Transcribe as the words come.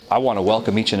I want to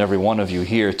welcome each and every one of you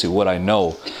here to what I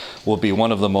know will be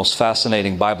one of the most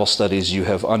fascinating Bible studies you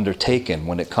have undertaken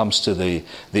when it comes to the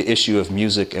issue of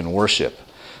music and worship.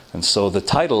 And so the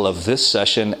title of this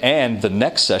session and the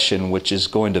next session, which is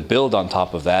going to build on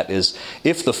top of that, is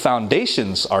If the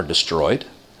Foundations Are Destroyed,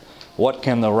 What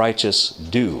Can the Righteous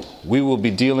Do? We will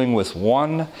be dealing with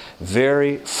one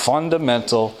very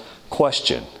fundamental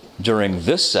question during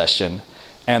this session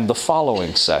and the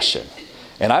following session.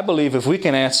 And I believe if we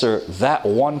can answer that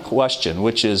one question,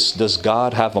 which is, does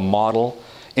God have a model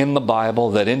in the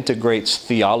Bible that integrates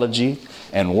theology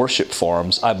and worship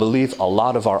forms, I believe a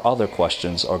lot of our other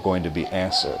questions are going to be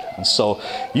answered. And so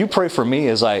you pray for me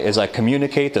as I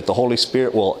communicate, that the Holy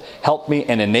Spirit will help me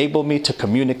and enable me to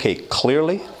communicate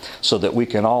clearly so that we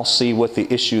can all see what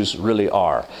the issues really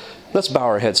are. Let's bow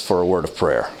our heads for a word of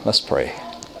prayer. Let's pray.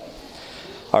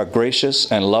 Our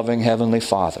gracious and loving Heavenly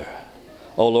Father,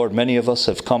 oh Lord, many of us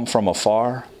have come from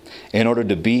afar in order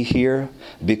to be here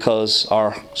because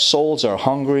our souls are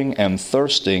hungering and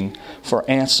thirsting for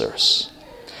answers.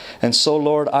 And so,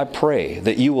 Lord, I pray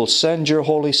that you will send your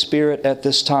Holy Spirit at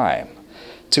this time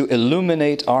to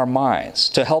illuminate our minds,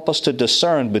 to help us to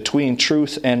discern between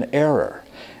truth and error,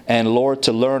 and, Lord,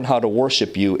 to learn how to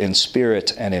worship you in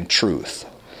spirit and in truth.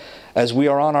 As we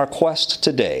are on our quest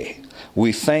today,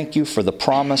 we thank you for the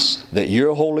promise that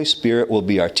your Holy Spirit will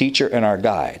be our teacher and our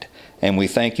guide. And we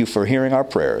thank you for hearing our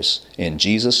prayers in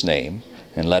Jesus' name.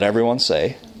 And let everyone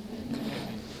say,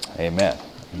 Amen.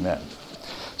 Amen.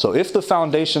 So if the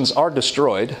foundations are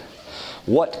destroyed,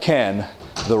 what can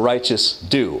the righteous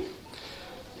do?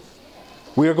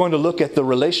 We are going to look at the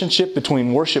relationship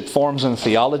between worship forms and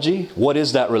theology. What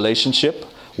is that relationship?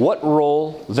 What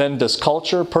role then does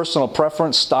culture, personal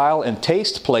preference, style, and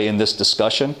taste play in this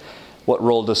discussion? What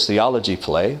role does theology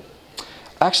play?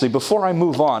 Actually, before I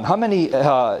move on, how many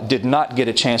did not get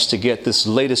a chance to get this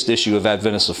latest issue of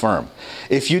Adventists Affirm?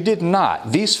 If you did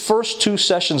not, these first two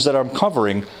sessions that I'm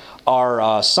covering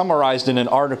are summarized in an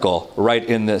article right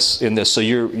in this. So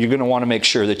you're going to want to make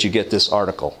sure that you get this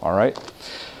article, all right?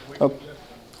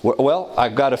 Well,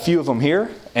 I've got a few of them here,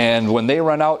 and when they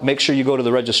run out, make sure you go to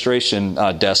the registration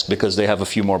desk because they have a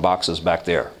few more boxes back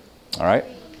there, all right?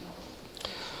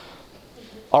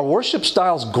 Are worship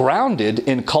styles grounded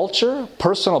in culture,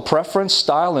 personal preference,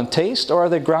 style, and taste, or are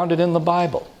they grounded in the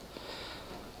Bible?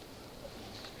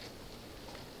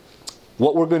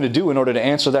 What we're going to do in order to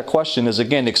answer that question is,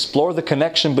 again, explore the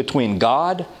connection between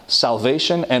God,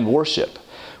 salvation, and worship.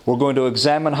 We're going to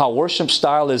examine how worship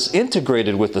style is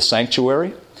integrated with the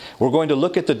sanctuary. We're going to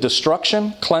look at the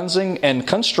destruction, cleansing, and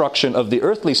construction of the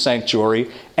earthly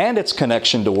sanctuary and its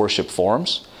connection to worship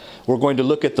forms. We're going to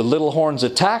look at the little horn's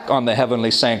attack on the heavenly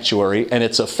sanctuary and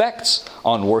its effects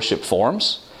on worship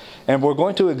forms. And we're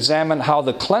going to examine how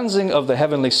the cleansing of the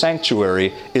heavenly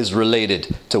sanctuary is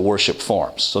related to worship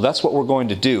forms. So that's what we're going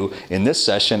to do in this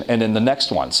session and in the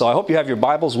next one. So I hope you have your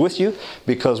Bibles with you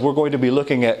because we're going to be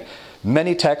looking at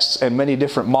many texts and many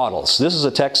different models. This is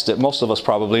a text that most of us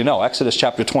probably know. Exodus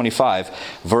chapter 25,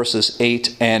 verses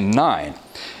 8 and 9.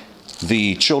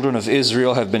 The children of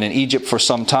Israel have been in Egypt for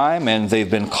some time, and they've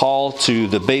been called to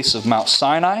the base of Mount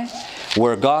Sinai,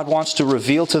 where God wants to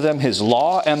reveal to them His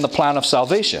law and the plan of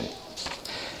salvation.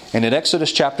 And in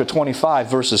Exodus chapter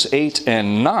 25, verses 8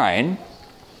 and 9,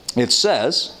 it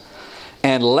says,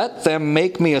 "And let them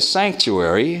make me a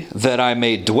sanctuary, that I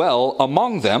may dwell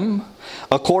among them,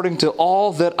 according to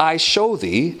all that I show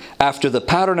thee, after the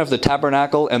pattern of the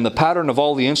tabernacle and the pattern of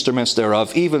all the instruments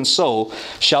thereof, even so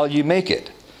shall ye make it."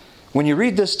 When you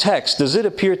read this text, does it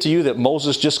appear to you that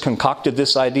Moses just concocted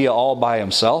this idea all by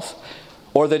himself?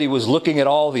 Or that he was looking at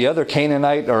all the other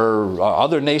Canaanite or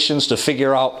other nations to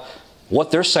figure out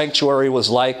what their sanctuary was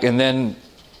like, and then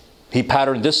he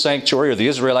patterned this sanctuary or the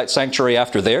Israelite sanctuary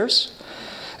after theirs?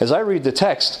 As I read the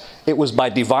text, it was by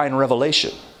divine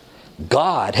revelation.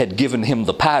 God had given him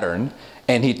the pattern,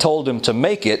 and he told him to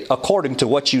make it according to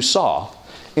what you saw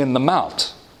in the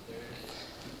mount.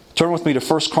 Turn with me to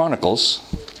 1 Chronicles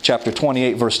chapter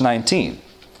 28, verse 19.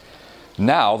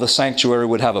 Now the sanctuary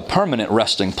would have a permanent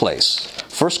resting place.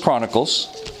 1 Chronicles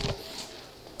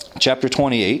chapter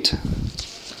 28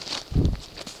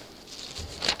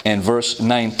 and verse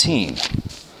 19.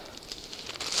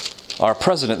 Our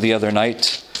president the other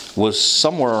night was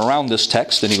somewhere around this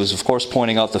text, and he was, of course,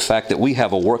 pointing out the fact that we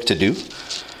have a work to do.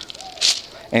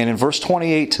 And in verse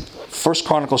 28, 1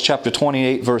 Chronicles chapter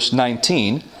 28, verse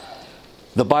 19,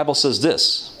 the Bible says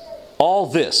this, all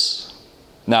this.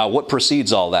 Now, what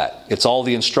precedes all that? It's all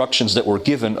the instructions that were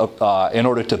given in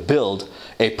order to build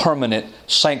a permanent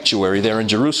sanctuary there in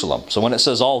Jerusalem. So when it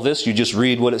says all this, you just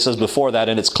read what it says before that,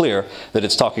 and it's clear that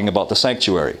it's talking about the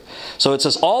sanctuary. So it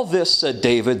says, all this, said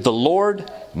David, the Lord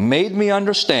made me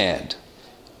understand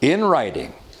in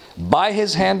writing by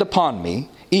his hand upon me,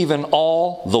 even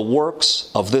all the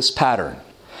works of this pattern.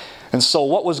 And so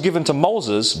what was given to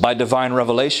Moses by divine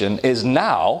revelation is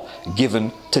now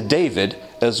given to David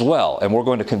as well. And we're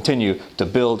going to continue to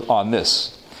build on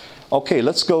this. Okay,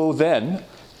 let's go then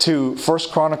to 1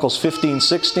 Chronicles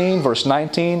 15:16, verse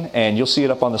 19, and you'll see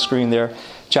it up on the screen there.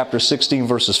 Chapter 16,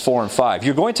 verses 4 and 5.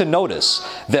 You're going to notice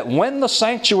that when the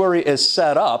sanctuary is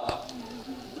set up,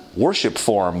 worship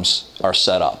forms are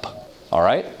set up. All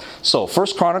right? So 1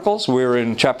 Chronicles, we're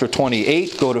in chapter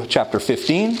 28. Go to chapter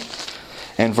 15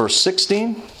 and verse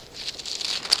 16.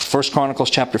 1 Chronicles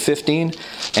chapter 15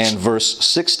 and verse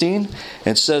 16.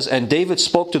 It says, and David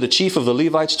spoke to the chief of the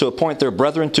Levites to appoint their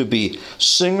brethren to be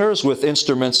singers with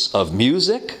instruments of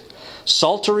music,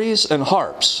 psalteries and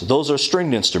harps. Those are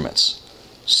stringed instruments.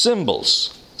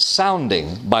 Cymbals,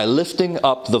 sounding by lifting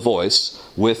up the voice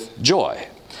with joy.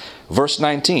 Verse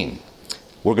 19.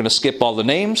 We're going to skip all the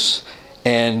names.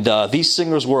 And these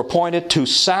singers were appointed to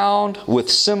sound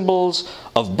with cymbals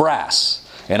of brass.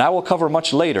 And I will cover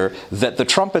much later that the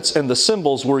trumpets and the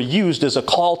cymbals were used as a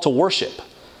call to worship.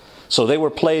 So they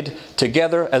were played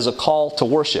together as a call to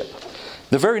worship.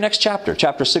 The very next chapter,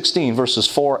 chapter 16, verses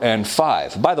 4 and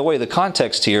 5. By the way, the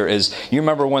context here is, you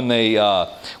remember when they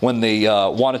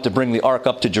wanted to bring the ark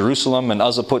up to Jerusalem, and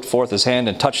Uzzah put forth his hand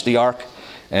and touched the ark,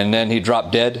 and then he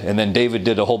dropped dead, and then David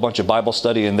did a whole bunch of Bible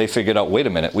study, and they figured out, wait a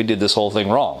minute, we did this whole thing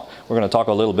wrong. We're going to talk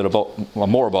a little bit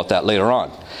more about that later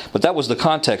on. But that was the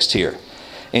context here.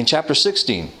 In chapter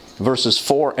 16, verses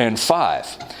 4 and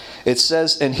 5, it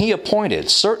says, and he appointed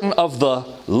certain of the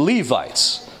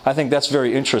Levites. I think that's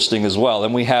very interesting as well.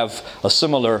 And we have a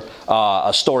similar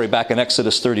a story back in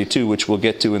Exodus 32, which we'll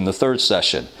get to in the third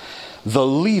session. The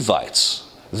Levites.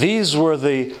 These were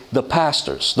the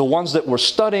pastors, the ones that were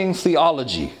studying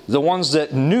theology, the ones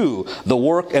that knew the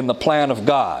work and the plan of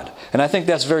God. And I think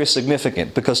that's very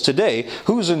significant, because today,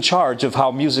 who's in charge of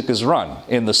how music is run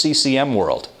in the CCM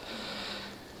world?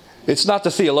 It's not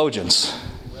the theologians,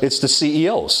 it's the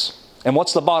CEOs. And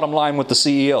what's the bottom line with the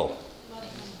CEO?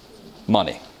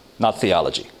 Money, not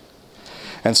theology.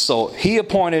 And so he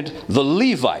appointed the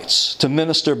Levites to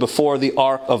minister before the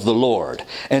ark of the Lord,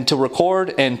 and to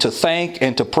record and to thank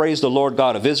and to praise the Lord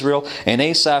God of Israel, and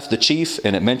Asaph the chief,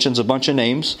 and it mentions a bunch of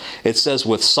names. It says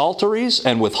with psalteries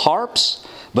and with harps,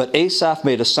 but Asaph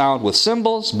made a sound with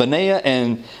cymbals, Benaiah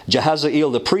and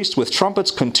Jehaziel the priest with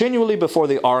trumpets continually before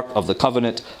the ark of the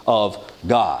covenant of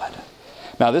God.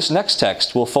 Now this next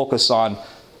text we'll focus on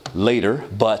later,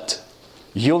 but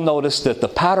you'll notice that the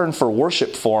pattern for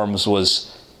worship forms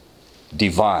was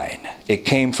divine. It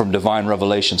came from divine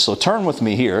revelation. So turn with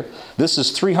me here. This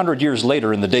is 300 years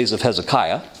later in the days of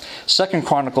Hezekiah. 2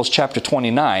 Chronicles chapter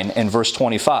 29 and verse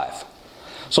 25.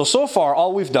 So far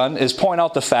all we've done is point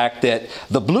out the fact that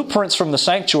the blueprints from the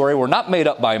sanctuary were not made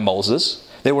up by Moses.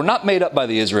 They were not made up by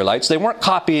the Israelites. They weren't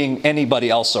copying anybody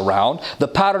else around. The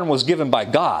pattern was given by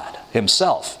God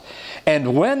Himself.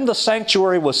 And when the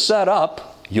sanctuary was set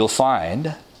up, you'll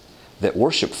find that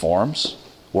worship forms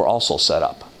were also set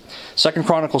up. 2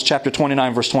 Chronicles chapter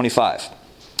 29, verse 25.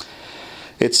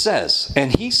 It says,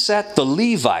 and he set the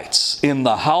Levites in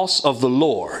the house of the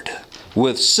Lord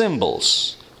with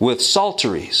cymbals, with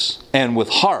psalteries, and with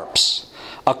harps,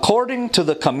 according to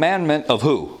the commandment of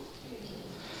who?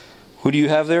 Who do you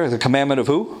have there? The commandment of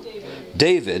who?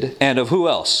 David. And of who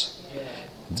else?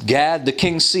 Gad, the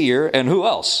king's seer. And who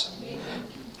else?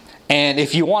 And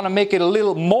if you want to make it a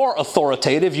little more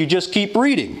authoritative, you just keep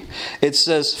reading. It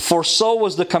says, for so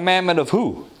was the commandment of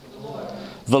who?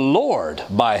 The Lord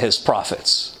by His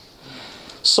prophets.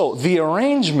 So the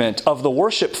arrangement of the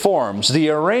worship forms, the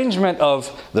arrangement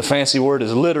of, the fancy word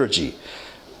is liturgy.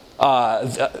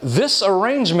 This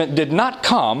arrangement did not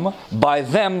come by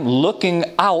them looking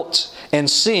out and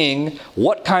seeing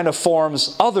what kind of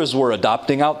forms others were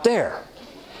adopting out there.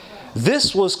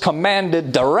 This was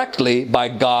commanded directly by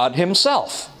God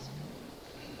Himself,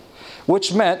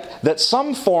 which meant that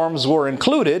some forms were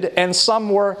included and some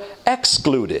were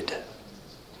excluded.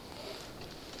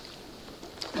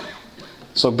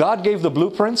 So God gave the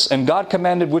blueprints, and God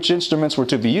commanded which instruments were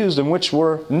to be used and which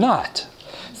were not.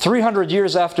 300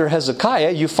 years after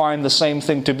Hezekiah, you find the same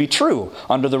thing to be true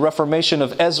under the Reformation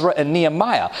of Ezra and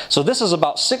Nehemiah. So this is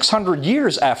about 600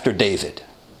 years after David.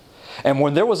 And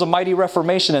when there was a mighty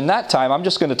reformation in that time, I'm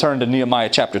just going to turn to Nehemiah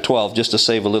chapter 12 just to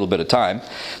save a little bit of time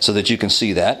so that you can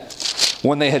see that.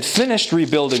 When they had finished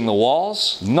rebuilding the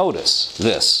walls, notice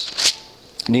this.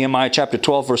 Nehemiah chapter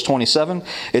 12, verse 27,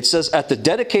 it says, "At the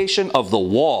dedication of the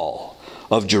wall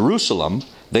of Jerusalem,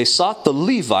 they sought the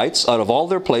Levites out of all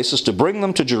their places to bring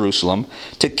them to Jerusalem,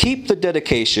 to keep the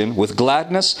dedication with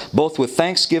gladness, both with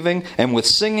thanksgiving and with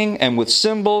singing and with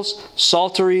cymbals,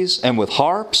 psalteries, and with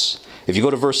harps." If you go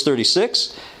to verse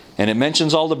 36, and it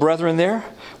mentions all the brethren there,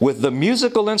 "with the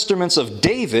musical instruments of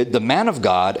David, the man of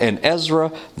God, and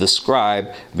Ezra, the scribe,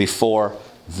 before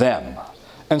them."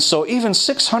 And so even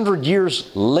 600 years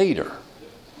later,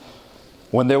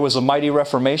 when there was a mighty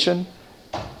Reformation,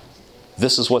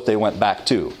 this is what they went back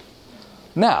to.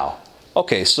 Now,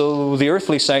 okay, so the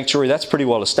earthly sanctuary, that's pretty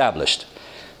well established.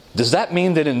 Does that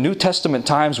mean that in New Testament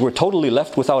times we're totally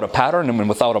left without a pattern and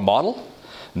without a model?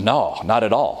 No, not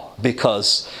at all.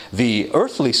 Because the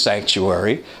earthly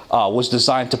sanctuary was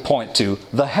designed to point to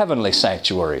the heavenly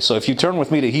sanctuary. So if you turn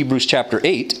with me to Hebrews chapter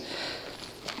 8,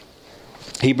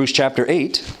 Hebrews chapter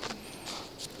 8,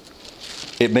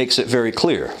 it makes it very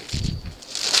clear.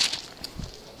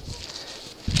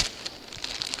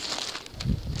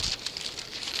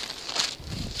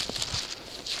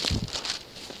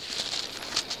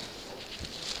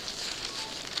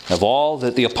 Of all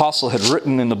that the apostle had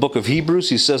written in the book of Hebrews,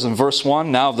 he says in verse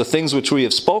 1, "Now of the things which we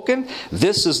have spoken,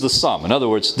 this is the sum." In other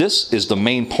words, this is the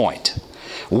main point.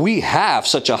 "We have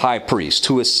such a high priest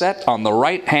who is set on the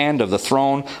right hand of the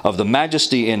throne of the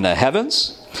majesty in the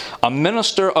heavens, a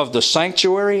minister of the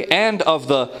sanctuary and of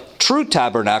the true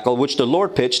tabernacle which the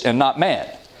Lord pitched and not man."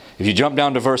 If you jump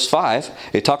down to verse 5,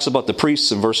 it talks about the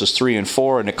priests in verses 3 and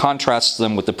 4, and it contrasts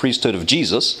them with the priesthood of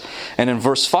Jesus. And in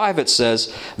verse 5 it says,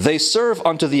 "They serve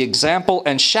unto the example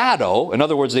and shadow," in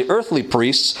other words, the earthly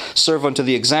priests serve unto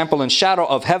the example and shadow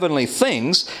of heavenly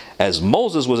things, as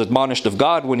Moses was admonished of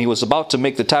God when he was about to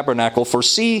make the tabernacle. "For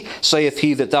see, saith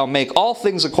he, that thou make all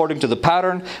things according to the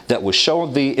pattern that was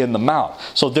shown thee in the mount."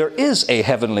 So there is a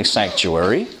heavenly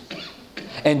sanctuary.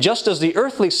 And just as the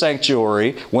earthly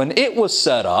sanctuary, when it was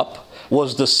set up,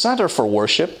 was the center for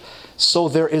worship, so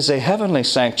there is a heavenly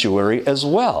sanctuary as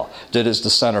well that is the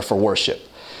center for worship.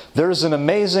 There is an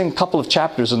amazing couple of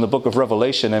chapters in the book of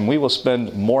Revelation, and we will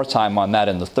spend more time on that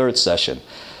in the third session.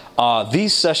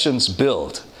 These sessions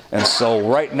build. And so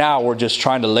right now we're just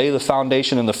trying to lay the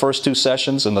foundation in the first two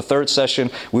sessions. In the third session,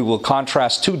 we will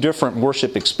contrast two different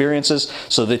worship experiences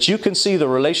so that you can see the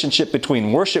relationship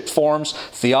between worship forms,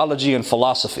 theology, and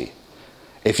philosophy.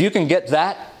 If you can get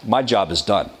that, my job is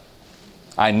done.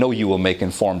 I know you will make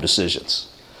informed decisions.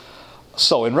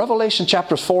 So in Revelation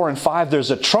chapters 4 and 5,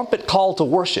 there's a trumpet call to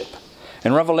worship.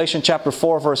 In Revelation chapter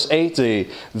 4, verse 8,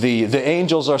 the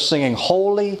angels are singing,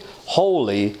 "Holy,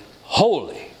 holy,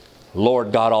 holy,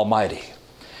 Lord God Almighty."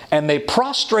 And they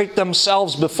prostrate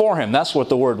themselves before Him. That's what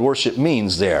the word worship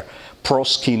means there.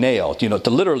 Proskineo,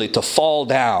 literally to fall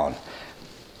down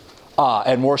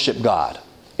and worship God.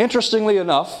 Interestingly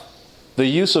enough, the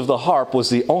use of the harp was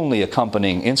the only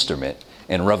accompanying instrument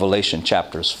in Revelation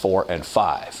chapters 4 and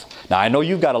 5. Now, I know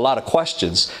you've got a lot of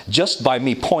questions just by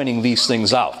me pointing these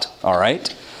things out, all right?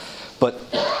 But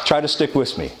try to stick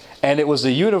with me. And it was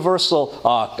a universal,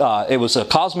 it was a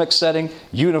cosmic setting,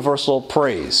 universal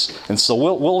praise. And so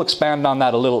we'll expand on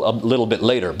that a little bit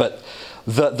later. But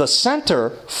the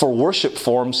center for worship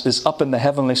forms is up in the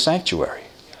heavenly sanctuary.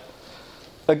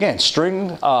 Again,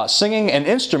 singing and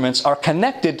instruments are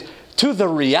connected to the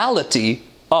reality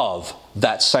of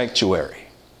that sanctuary.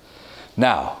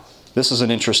 Now, this is an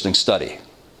interesting study.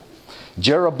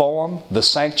 Jeroboam, the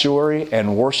sanctuary,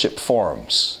 and worship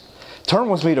forms. Turn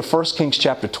with me to 1 Kings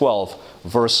chapter 12,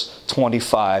 verse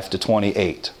 25 to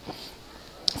 28.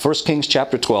 1 Kings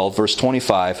chapter 12, verse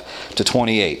 25 to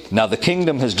 28. Now the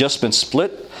kingdom has just been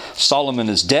split. Solomon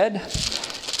is dead.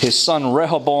 His son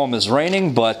Rehoboam is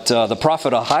reigning, but the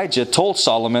prophet Ahijah told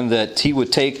Solomon that he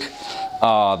would take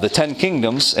the 10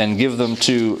 kingdoms and give them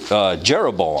to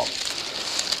Jeroboam.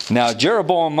 Now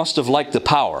Jeroboam must have liked the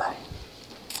power.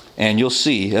 And you'll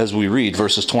see as we read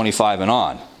verses 25 and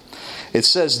on. It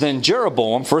says, "Then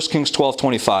Jeroboam," 1 Kings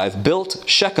 12:25, "built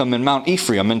Shechem in Mount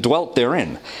Ephraim and dwelt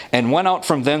therein, and went out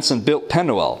from thence and built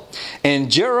Penuel. And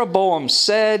Jeroboam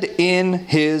said in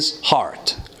his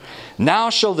heart,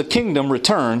 Now shall the kingdom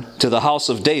return to the house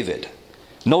of David."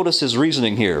 Notice his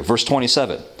reasoning here, verse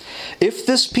 27. "If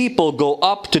this people go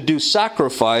up to do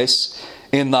sacrifice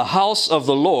in the house of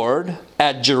the Lord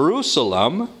at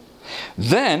Jerusalem,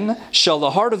 then shall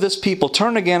the heart of this people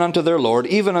turn again unto their Lord,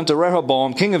 even unto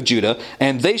Rehoboam king of Judah,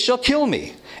 and they shall kill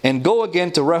me, and go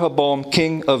again to Rehoboam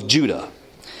king of Judah."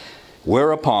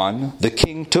 Whereupon the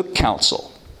king took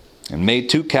counsel and made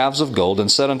 2 calves of gold,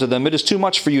 and said unto them, It is too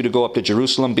much for you to go up to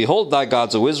Jerusalem. Behold thy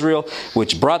gods, O Israel,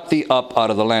 which brought thee up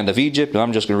out of the land of Egypt. And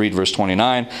I'm just going to read verse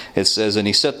 29. It says, And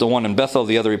he set the one in Bethel,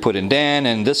 the other he put in Dan,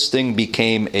 and this thing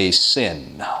became a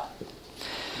sin.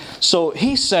 So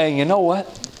he's saying, you know what?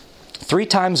 3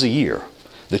 times a year,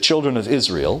 the children of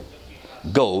Israel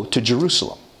go to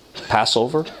Jerusalem.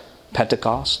 Passover,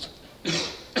 Pentecost,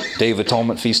 Day of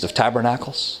Atonement, Feast of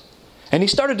Tabernacles. And he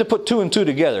started to put 2 and 2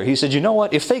 together. He said, you know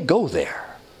what? If they go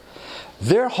there,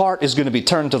 their heart is going to be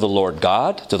turned to the Lord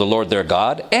God, to the Lord their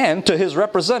God, and to his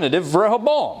representative,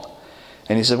 Rehoboam.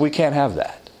 And he said, we can't have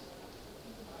that.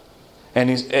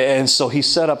 And so he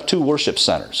set up 2 worship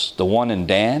centers, the one in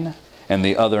Dan and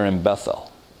the other in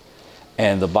Bethel.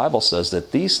 And the Bible says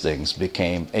that these things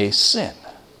became a sin.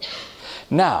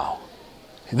 Now,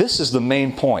 this is the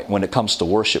main point when it comes to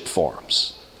worship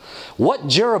forms. What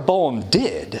Jeroboam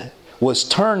did was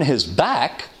turn his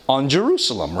back on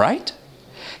Jerusalem, right?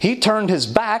 He turned his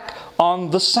back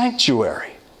on the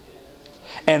sanctuary.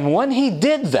 And when he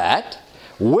did that,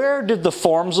 where did the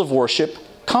forms of worship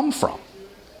come from?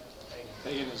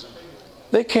 Paganism.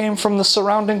 They came from the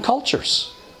surrounding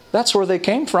cultures. That's where they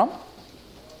came from.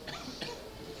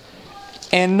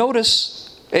 And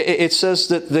notice, it says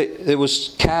that it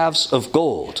was calves of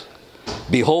gold.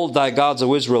 Behold thy gods,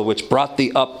 O Israel, which brought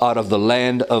thee up out of the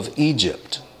land of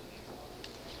Egypt.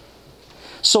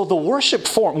 So the worship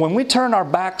form, when we turn our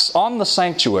backs on the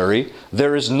sanctuary,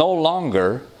 there is no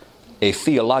longer a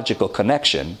theological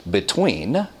connection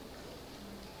between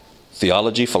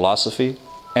theology, philosophy,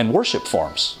 and worship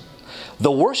forms.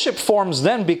 The worship forms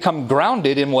then become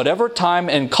grounded in whatever time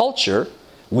and culture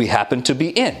we happen to be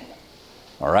in.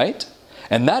 All right?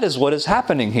 And that is what is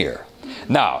happening here.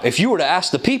 Now, if you were to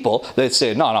ask the people, they'd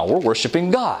say, no, we're worshiping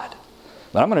God.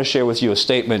 But I'm going to share with you a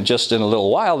statement just in a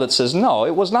little while that says, no,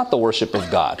 it was not the worship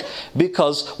of God.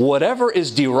 Because whatever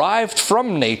is derived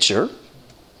from nature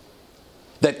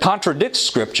that contradicts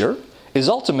Scripture is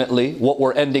ultimately what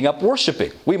we're ending up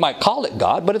worshiping. We might call it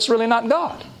God, but it's really not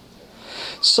God.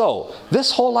 So,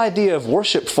 this whole idea of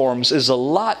worship forms is a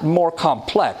lot more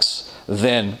complex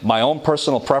than my own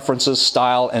personal preferences,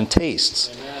 style, and tastes.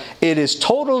 Amen. It is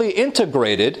totally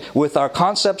integrated with our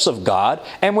concepts of God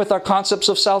and with our concepts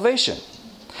of salvation.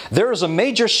 There is a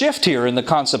major shift here in the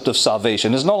concept of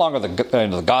salvation. It's no longer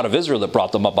the God of Israel that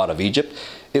brought them up out of Egypt.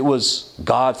 It was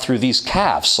God through these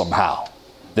calves somehow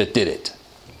that did it.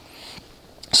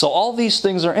 So all these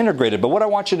things are integrated. But what I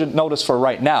want you to notice for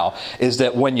right now is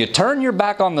that when you turn your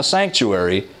back on the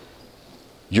sanctuary,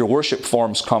 your worship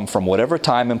forms come from whatever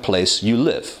time and place you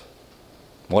live.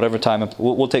 Whatever time.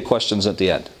 We'll take questions at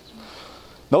the end.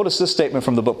 Notice this statement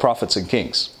from the book Prophets and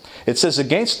Kings. It says,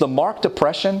 against the marked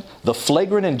oppression, the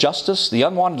flagrant injustice, the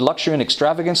unwanted luxury and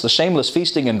extravagance, the shameless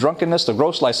feasting and drunkenness, the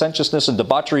gross licentiousness and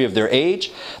debauchery of their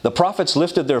age, the prophets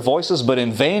lifted their voices, but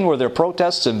in vain were their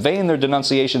protests, in vain their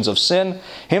denunciations of sin.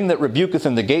 Him that rebuketh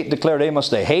in the gate declared Amos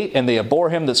they hate, and they abhor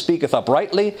him that speaketh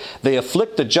uprightly. They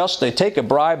afflict the just, they take a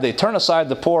bribe, they turn aside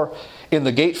the poor in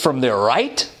the gate from their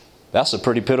right. That's a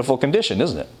pretty pitiful condition,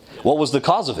 isn't it? What was the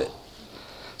cause of it?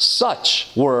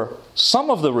 Such were some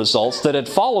of the results that had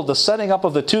followed the setting up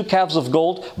of the 2 calves of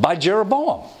gold by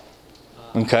Jeroboam.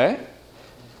 Okay?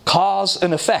 Cause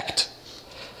and effect.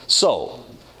 So,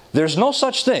 there's no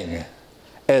such thing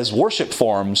as worship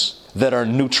forms that are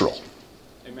neutral.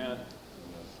 Amen.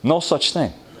 No such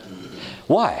thing.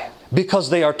 Why? Because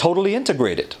they are totally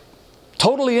integrated.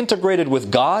 Totally integrated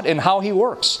with God and how He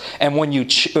works. And when you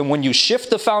shift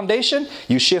the foundation,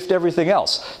 you shift everything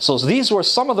else. So these were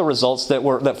some of the results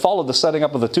that followed the setting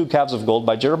up of the 2 calves of gold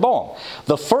by Jeroboam.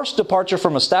 The first departure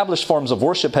from established forms of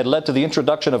worship had led to the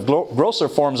introduction of grosser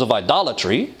forms of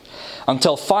idolatry,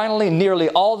 until finally nearly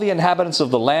all the inhabitants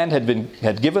of the land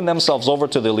had given themselves over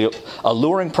to the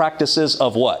alluring practices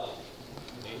of what?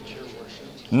 Nature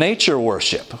worship. Nature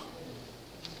worship.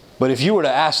 But if you were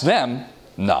to ask them,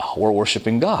 no, we're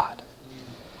worshiping God.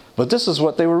 But this is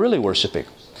what they were really worshiping.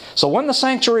 So when the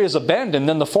sanctuary is abandoned,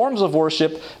 then the forms of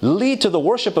worship lead to the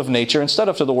worship of nature instead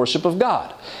of to the worship of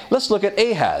God. Let's look at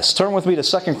Ahaz. Turn with me to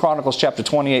 2 Chronicles chapter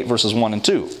 28, verses 1 and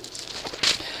 2.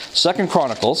 2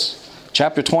 Chronicles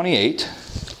chapter 28,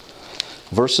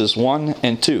 verses 1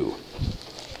 and 2.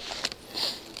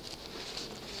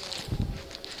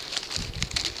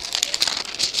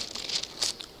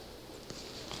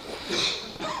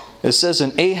 It says,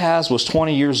 and Ahaz was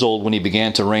 20 years old when he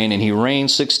began to reign, and he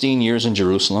reigned 16 years in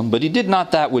Jerusalem. But he did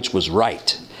not that which was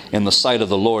right in the sight of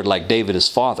the Lord, like David his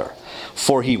father.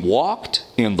 For he walked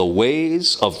in the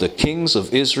ways of the kings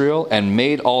of Israel, and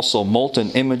made also molten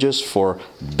images for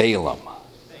Baalim.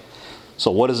 So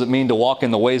what does it mean to walk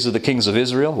in the ways of the kings of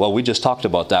Israel? Well, we just talked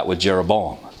about that with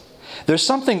Jeroboam. There's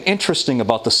something interesting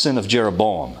about the sin of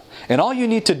Jeroboam. And all you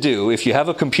need to do, if you have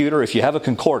a computer, if you have a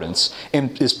concordance,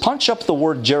 is punch up the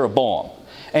word Jeroboam.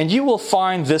 And you will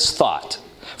find this thought.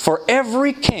 For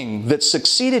every king that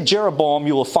succeeded Jeroboam,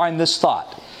 you will find this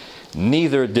thought.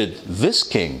 Neither did this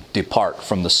king depart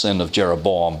from the sin of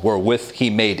Jeroboam, wherewith he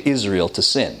made Israel to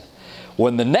sin.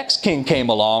 When the next king came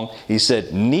along, he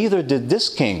said, neither did this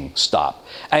king stop.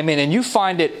 I mean, and you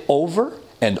find it over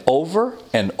and over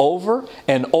and over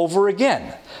and over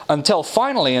again. Until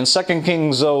finally in 2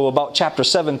 Kings about chapter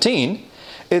 17,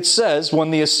 it says, when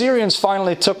the Assyrians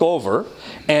finally took over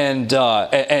and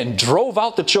drove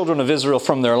out the children of Israel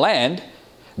from their land,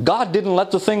 God didn't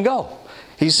let the thing go.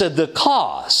 He said the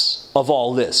cause of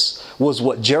all this was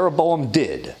what Jeroboam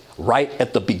did right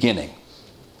at the beginning.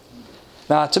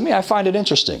 Now, to me, I find it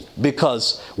interesting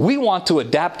because we want to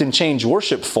adapt and change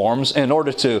worship forms in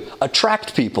order to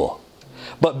attract people.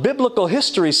 But biblical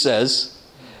history says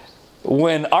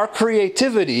when our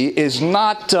creativity is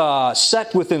not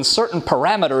set within certain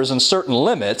parameters and certain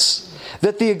limits,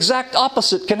 that the exact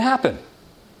opposite can happen.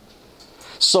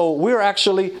 So we're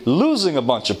actually losing a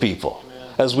bunch of people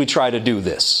as we try to do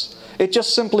this. It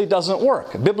just simply doesn't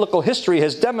work. Biblical history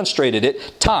has demonstrated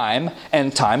it time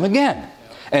and time again.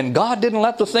 And God didn't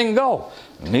let the thing go.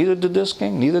 Neither did this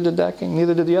king, neither did that king,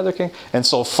 neither did the other king. And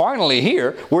so finally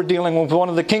here, we're dealing with one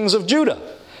of the kings of Judah.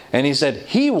 And he said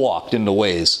he walked in the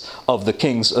ways of the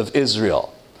kings of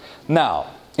Israel. Now,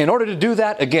 in order to do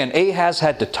that, again, Ahaz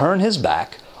had to turn his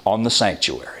back on the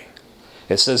sanctuary.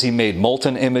 It says he made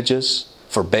molten images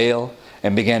for Baal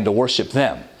and began to worship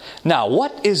them. Now,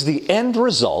 what is the end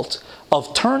result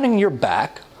of turning your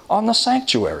back on the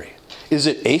sanctuary? Is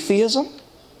it atheism?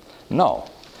 No.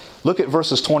 Look at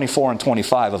verses 24 and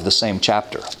 25 of the same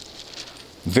chapter.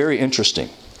 Very interesting.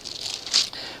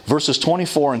 Verses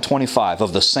 24 and 25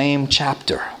 of the same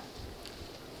chapter.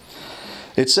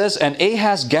 It says, and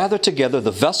Ahaz gathered together the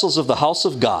vessels of the house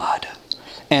of God,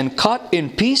 and cut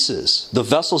in pieces the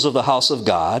vessels of the house of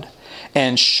God,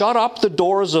 and shut up the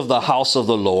doors of the house of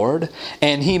the Lord,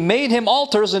 and he made him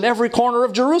altars in every corner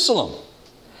of Jerusalem.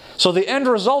 So the end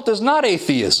result is not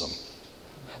atheism.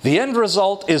 The end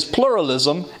result is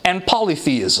pluralism and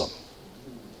polytheism.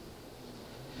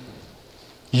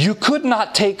 You could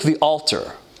not take the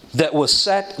altar that was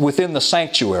set within the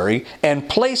sanctuary and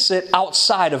place it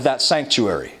outside of that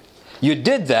sanctuary. You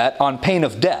did that on pain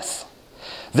of death.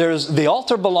 The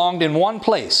altar belonged in one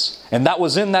place, and that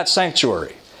was in that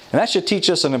sanctuary. And that should teach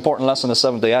us an important lesson as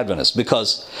Seventh-day Adventists,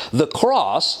 because the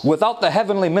cross, without the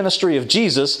heavenly ministry of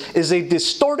Jesus, is a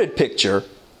distorted picture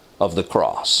of the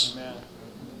cross. Amen.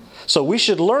 So we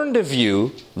should learn to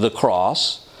view the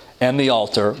cross and the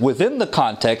altar within the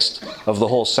context of the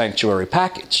whole sanctuary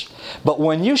package. But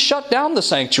when you shut down the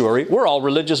sanctuary, we're all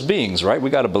religious beings, right? We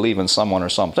got to believe in someone or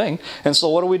something. And so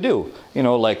what do?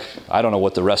 Like, I don't know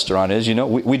what the restaurant is,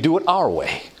 we do it our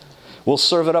way. We'll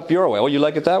serve it up your way. Oh, you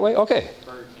like it that way? Okay.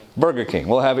 Burger King.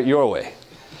 We'll have it your way.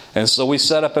 And so we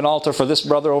set up an altar for this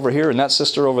brother over here and that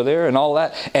sister over there and all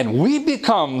that. And we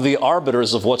become the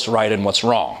arbiters of what's right and what's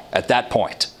wrong at that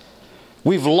point.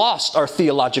 We've lost our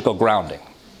theological grounding.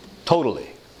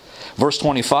 Totally. Verse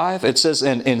 25, it says,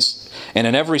 And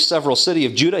in every several city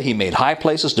of Judah he made high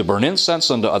places to burn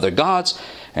incense unto other gods,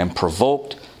 and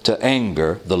provoked to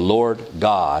anger the Lord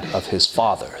God of his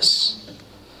fathers.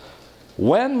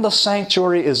 When the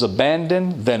sanctuary is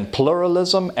abandoned, then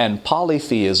pluralism and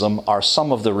polytheism are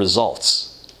some of the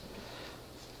results.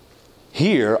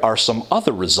 Here are some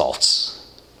other results.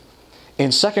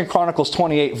 In 2 Chronicles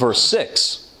 28 verse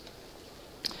 6,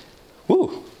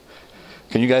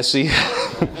 can you guys see?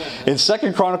 In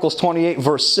 2 Chronicles 28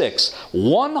 verse 6,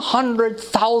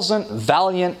 100,000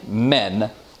 valiant men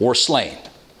were slain.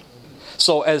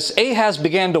 So as Ahaz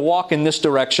began to walk in this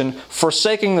direction,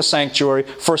 forsaking the sanctuary,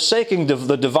 forsaking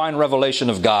the divine revelation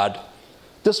of God,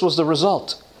 this was the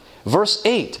result. Verse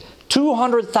 8,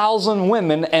 200,000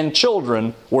 women and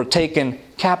children were taken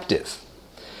captive.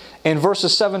 In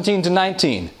verses 17 to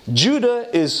 19, Judah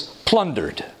is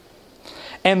plundered.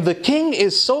 And the king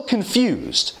is so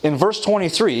confused in verse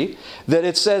 23 that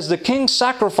it says the king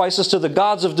sacrifices to the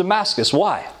gods of Damascus.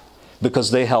 Why?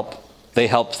 Because they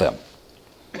helped them.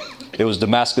 It was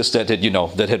Damascus that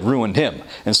had ruined him.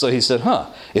 And so he said,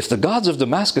 if the gods of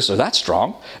Damascus are that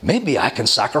strong, maybe I can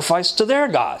sacrifice to their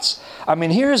gods. I mean,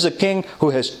 here's a king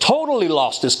who has totally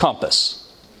lost his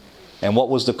compass. And what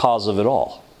was the cause of it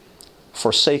all?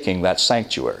 Forsaking that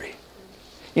sanctuary.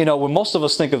 When most of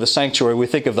us think of the sanctuary, we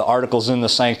think of the articles in the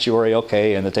sanctuary,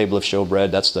 okay, and the table of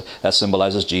showbread, that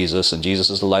symbolizes Jesus, and Jesus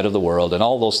is the light of the world, and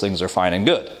all those things are fine and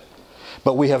good.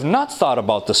 But we have not thought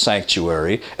about the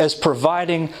sanctuary as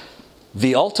providing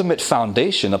the ultimate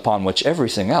foundation upon which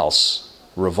everything else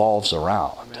revolves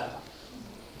around.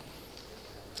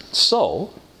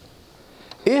 So,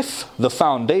 if the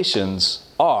foundations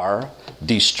are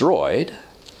destroyed,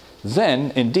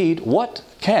 then indeed, what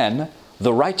can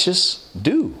the righteous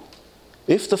do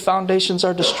if the foundations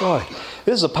are destroyed?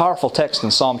 This is a powerful text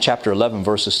in Psalm chapter 11,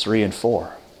 verses 3 and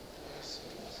 4.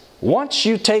 Once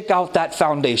you take out that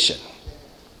foundation,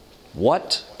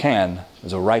 what can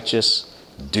the righteous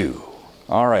do?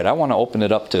 All right, I want to open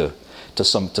it up to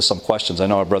some questions. I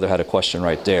know our brother had a question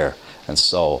right there. And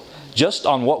so, just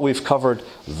on what we've covered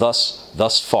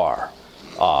thus far,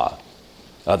 are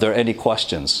there any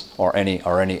questions or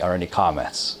any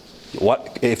comments?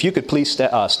 If you could please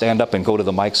stand up and go to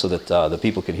the mic so that the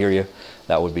people can hear you,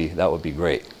 that would be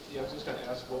great. Yeah, I was just going to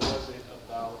ask, what was it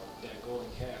about that golden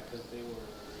calf? Because they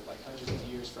were like hundreds of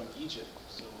years from Egypt.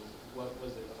 So what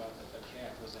was it about the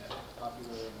calf? Was that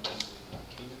popular among the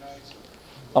Canaanites?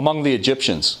 Among the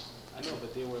Egyptians. I know,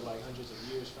 but they were like hundreds of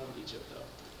years from Egypt, though.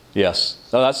 Yes,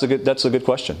 no, that's a good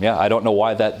question. Yeah, I don't know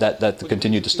why that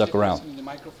continued to stuck around. The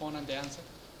microphone and the answer.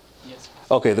 Yes.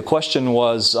 Okay, the question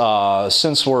was,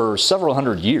 since we're several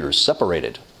hundred years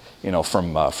separated,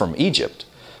 from Egypt,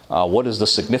 what is the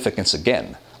significance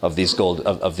again of these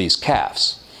of these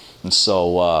calves? And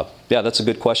so, yeah, that's a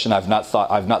good question. I've not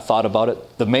thought about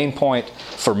it. The main point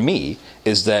for me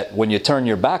is that when you turn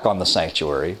your back on the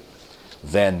sanctuary,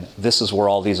 then this is where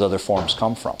all these other forms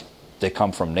come from. They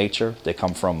come from nature. They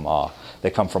come from all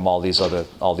these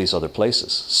other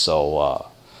places. So,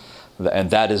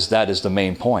 and that is the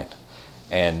main point.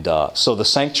 And so the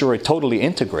sanctuary totally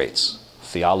integrates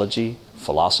theology,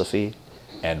 philosophy,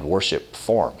 and worship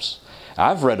forms.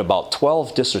 I've read about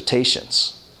 12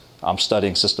 dissertations. I'm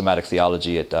studying systematic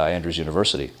theology at Andrews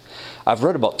University. I've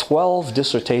read about 12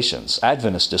 dissertations,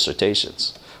 Adventist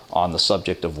dissertations, on the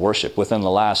subject of worship within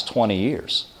the last 20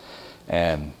 years.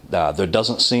 And there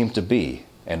doesn't seem to be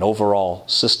an overall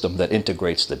system that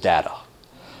integrates the data.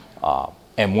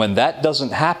 And when that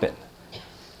doesn't happen,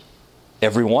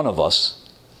 every one of us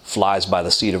flies by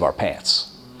the seat of our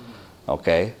pants.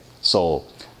 Okay? So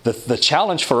the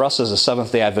challenge for us as a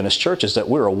Seventh-day Adventist church is that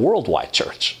we're a worldwide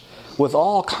church with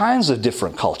all kinds of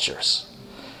different cultures.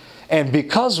 And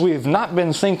because we've not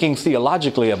been thinking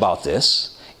theologically about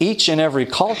this, each and every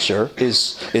culture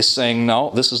is saying,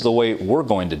 no, this is the way we're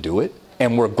going to do it,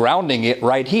 and we're grounding it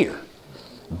right here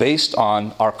based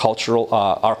on our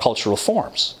cultural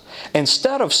forms.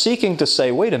 Instead of seeking to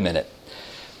say, wait a minute,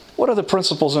 what are the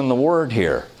principles in the Word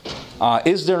here?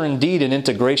 Is there indeed an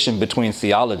integration between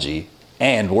theology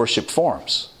and worship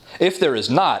forms? If there is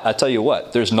not, I tell you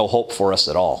what, there's no hope for us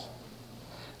at all.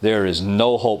 There is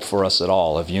no hope for us at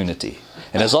all of unity.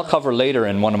 And as I'll cover later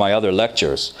in one of my other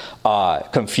lectures,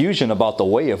 confusion about the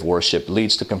way of worship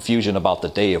leads to confusion about the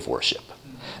day of worship.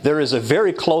 There is a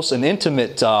very close and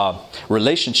intimate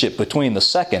relationship between the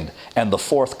second and the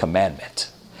fourth commandment.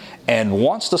 And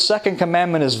once the second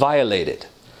commandment is violated,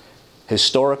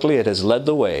 historically it has led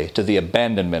the way to the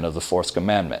abandonment of the fourth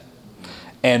commandment.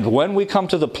 And when we come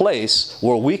to the place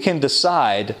where we can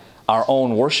decide our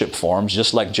own worship forms,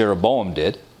 just like Jeroboam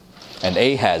did and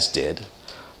Ahaz did,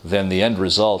 then the end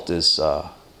result is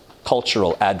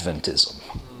cultural Adventism.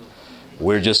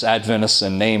 We're just Adventists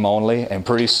in name only, and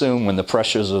pretty soon when the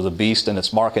pressures of the beast and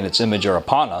its mark and its image are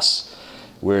upon us,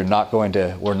 we're not going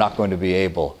to be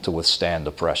able to withstand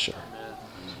the pressure.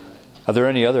 Are there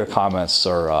any other comments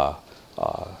or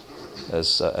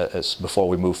as before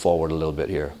we move forward a little bit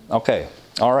here? Okay.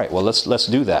 All right, well, let's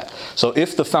do that. So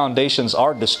if the foundations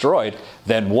are destroyed,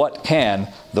 then what can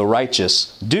the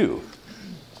righteous do?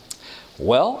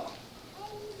 Well,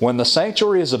 when the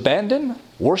sanctuary is abandoned,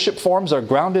 worship forms are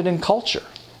grounded in culture.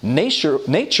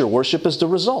 Nature worship is the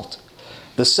result.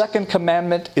 The second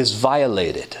commandment is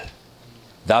violated.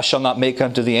 Thou shalt not make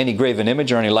unto thee any graven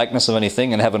image or any likeness of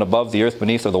anything in heaven above, the earth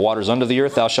beneath, or the waters under the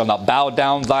earth. Thou shalt not bow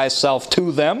down thyself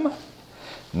to them,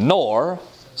 nor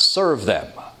serve them.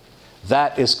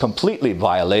 That is completely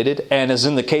violated, and as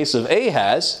in the case of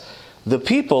Ahaz, the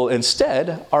people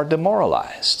instead are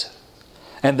demoralized.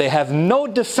 And they have no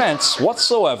defense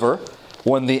whatsoever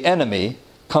when the enemy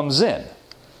comes in.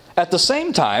 At the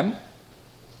same time,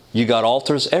 you got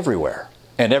altars everywhere,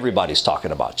 and everybody's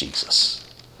talking about Jesus.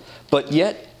 But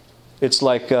yet, it's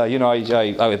like, I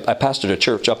pastored a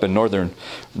church up in northern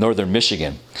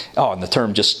Michigan. Oh, and the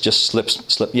term just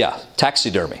slipped. Yeah,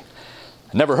 taxidermy.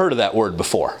 I never heard of that word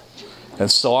before. And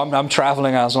so I'm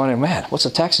traveling. I was wondering, man, what's a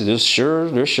taxi? There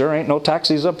sure ain't no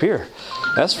taxis up here.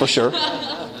 That's for sure.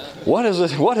 What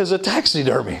is a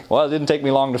taxidermy? Well, it didn't take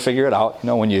me long to figure it out. You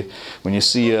know, when you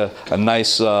see a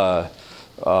nice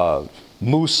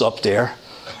moose up there,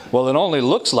 well, it only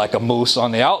looks like a moose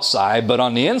on the outside, but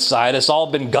on the inside, it's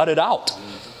all been gutted out.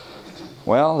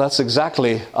 Well, that's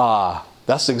exactly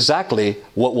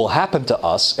what will happen to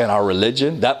us in our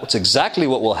religion. That's exactly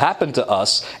what will happen to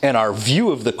us in our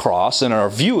view of the cross and our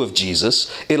view of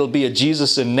Jesus. It'll be a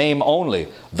Jesus in name only.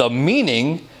 The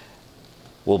meaning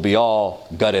will be all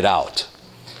gutted out.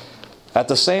 At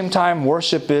the same time,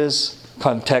 worship is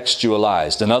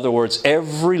contextualized. In other words,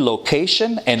 every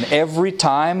location and every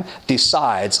time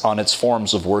decides on its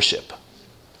forms of worship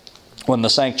when the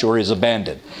sanctuary is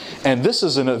abandoned. And this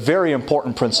is a very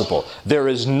important principle. There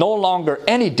is no longer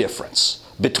any difference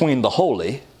between the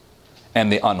holy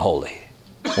and the unholy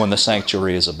when the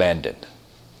sanctuary is abandoned.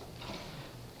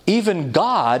 Even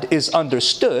God is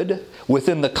understood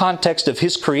within the context of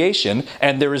His creation,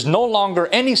 and there is no longer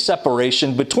any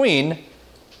separation between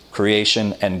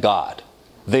creation and God.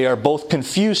 They are both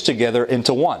confused together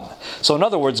into one. So in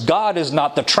other words, God is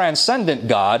not the transcendent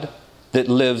God that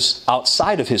lives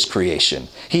outside of His creation.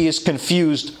 He is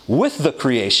confused with the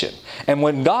creation. And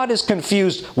when God is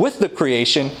confused with the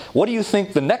creation, what do you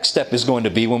think the next step is going to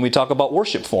be when we talk about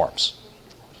worship forms?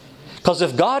 Because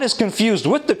if God is confused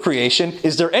with the creation,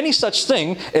 is there any such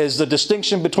thing as the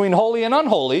distinction between holy and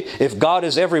unholy if God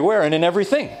is everywhere and in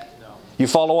everything? No. You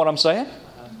follow what I'm saying?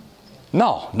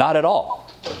 No, not at all.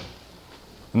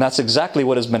 And that's exactly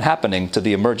what has been happening to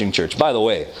the emerging church. By the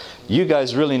way, you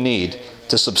guys really need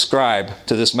to subscribe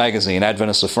to this magazine,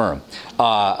 Adventists Affirm.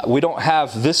 We don't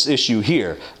have this issue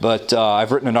here, but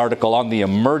I've written an article on the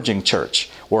emerging church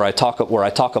where I talk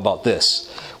about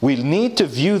this. We need to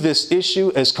view this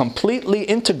issue as completely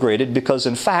integrated because,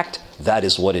 in fact, that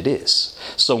is what it is.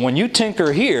 So when you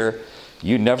tinker here,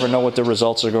 you never know what the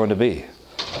results are going to be.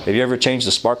 Have you ever changed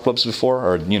the spark plugs before?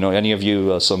 Or, any of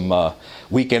you some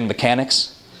weekend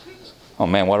mechanics? Oh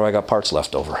man, why do I got parts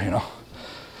left over,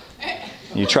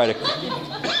 You try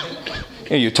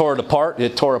to... You tore it apart.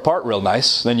 It tore apart real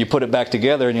nice. Then you put it back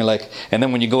together and you're like... And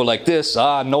then when you go like this,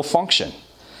 no function.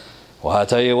 Well, I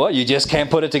tell you what, you just can't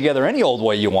put it together any old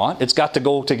way you want. It's got to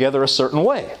go together a certain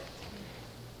way.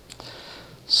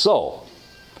 So,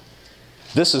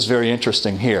 this is very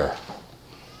interesting here.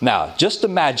 Now, just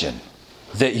imagine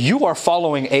that you are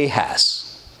following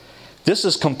Ahaz. This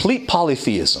is complete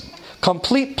polytheism,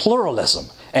 complete pluralism.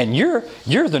 And you're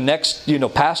the next,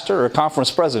 pastor or conference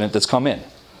president that's come in.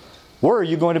 Where are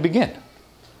you going to begin?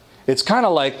 It's kind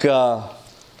of like...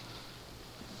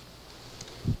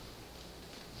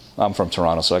 I'm from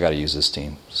Toronto, so I got to use this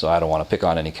team. So I don't want to pick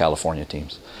on any California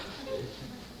teams.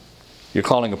 You're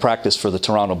calling a practice for the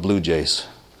Toronto Blue Jays.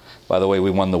 By the way, we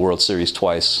won the World Series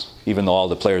twice. Even though all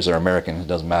the players are American, it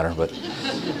doesn't matter. But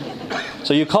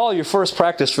so you call your first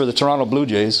practice for the Toronto Blue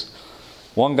Jays.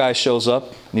 One guy shows up,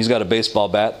 and he's got a baseball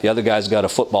bat. The other guy's got a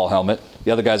football helmet.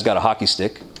 The other guy's got a hockey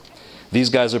stick. These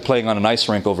guys are playing on an ice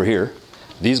rink over here.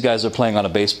 These guys are playing on a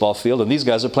baseball field, and these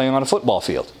guys are playing on a football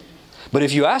field. But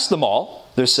if you ask them all,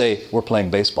 they'll say, we're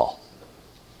playing baseball.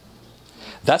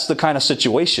 That's the kind of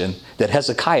situation that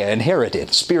Hezekiah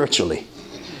inherited spiritually.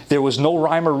 There was no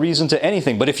rhyme or reason to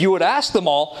anything. But if you would ask them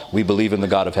all, we believe in the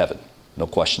God of heaven. No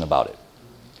question about it.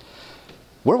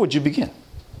 Where would you begin?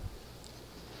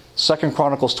 2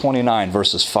 Chronicles 29,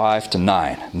 verses 5 to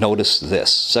 9. Notice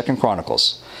this. 2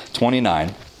 Chronicles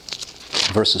 29,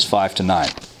 verses 5 to 9.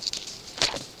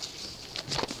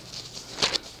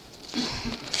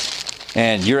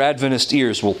 And your Adventist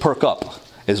ears will perk up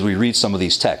as we read some of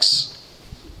these texts.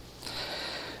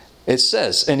 It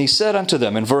says, and he said unto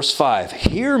them in verse 5,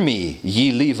 hear me,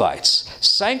 ye Levites,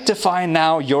 sanctify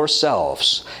now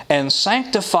yourselves, and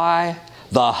sanctify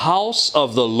the house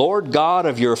of the Lord God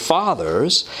of your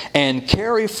fathers, and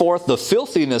carry forth the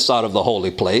filthiness out of the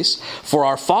holy place. For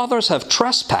our fathers have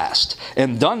trespassed,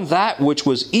 and done that which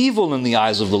was evil in the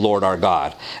eyes of the Lord our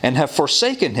God, and have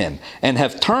forsaken Him, and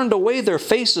have turned away their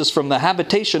faces from the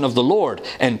habitation of the Lord,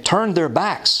 and turned their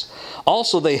backs.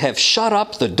 Also they have shut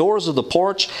up the doors of the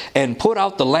porch, and put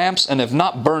out the lamps, and have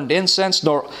not burned incense,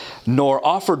 nor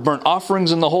offered burnt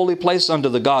offerings in the holy place unto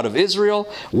the God of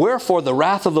Israel. Wherefore the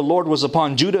wrath of the Lord was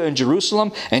upon Judah and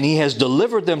Jerusalem, and He has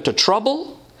delivered them to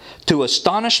trouble, to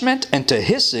astonishment, and to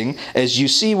hissing, as you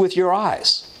see with your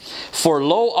eyes. For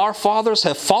lo, our fathers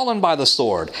have fallen by the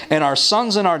sword, and our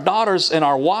sons and our daughters and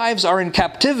our wives are in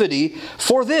captivity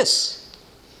for this.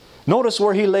 Notice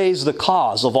where he lays the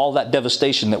cause of all that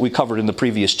devastation that we covered in the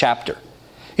previous chapter.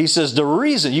 He says the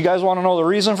reason, you guys want to know the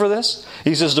reason for this?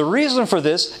 He says the reason for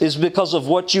this is because of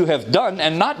what you have done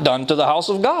and not done to the house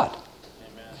of God.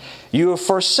 Amen. You have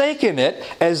forsaken it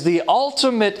as the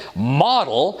ultimate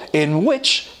model in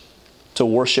which to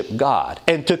worship God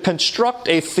and to construct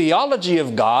a theology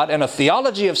of God and a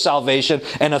theology of salvation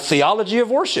and a theology of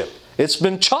worship. It's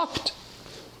been chopped.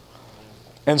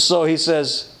 And so he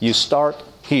says, you start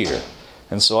here.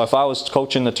 And so if I was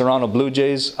coaching the Toronto Blue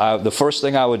Jays, the first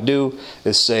thing I would do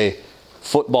is say,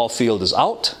 football field is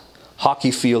out,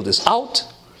 hockey field is out,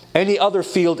 any other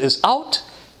field is out.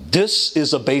 This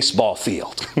is a baseball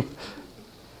field.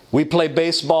 We play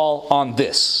baseball on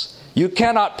this. You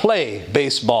cannot play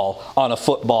baseball on a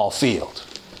football field.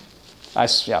 I'm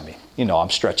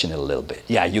stretching it a little bit.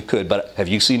 Yeah, you could, but have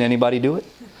you seen anybody do it?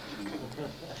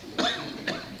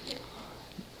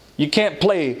 You can't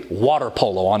play water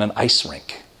polo on an ice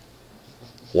rink.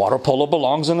 Water polo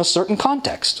belongs in a certain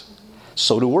context.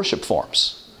 So do worship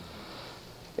forms.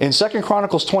 In 2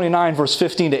 Chronicles 29, verse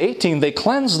 15 to 18, they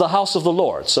cleansed the house of the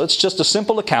Lord. So it's just a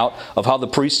simple account of how the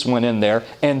priests went in there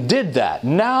and did that.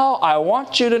 Now I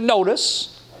want you to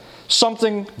notice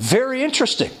something very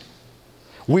interesting.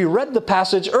 We read the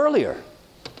passage earlier.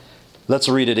 Let's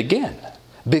read it again.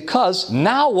 Because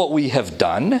now what we have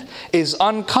done is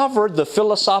uncovered the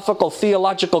philosophical,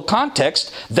 theological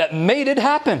context that made it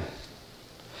happen.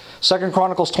 2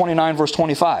 Chronicles 29, verse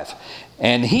 25.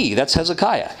 And he, that's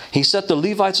Hezekiah, he set the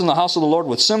Levites in the house of the Lord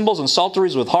with cymbals and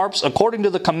psalteries, with harps, according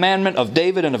to the commandment of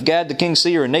David and of Gad the king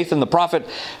seer and Nathan the prophet.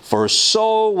 For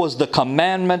so was the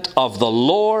commandment of the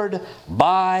Lord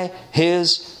by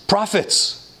his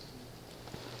prophets.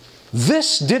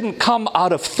 This didn't come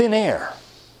out of thin air.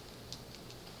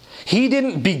 He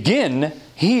didn't begin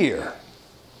here.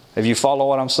 Have you follow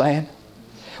what I'm saying?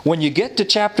 When you get to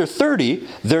chapter 30,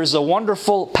 there's a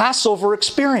wonderful Passover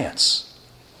experience.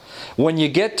 When you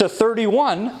get to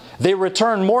 31, they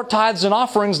return more tithes and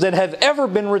offerings than have ever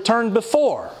been returned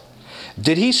before.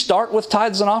 Did he start with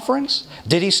tithes and offerings?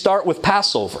 Did he start with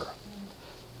Passover?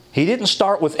 He didn't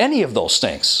start with any of those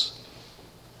things.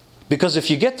 Because if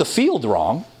you get the field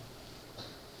wrong,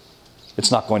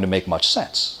 it's not going to make much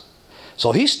sense.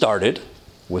 So he started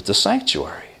with the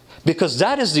sanctuary. Because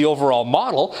that is the overall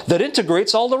model that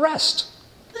integrates all the rest.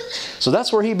 So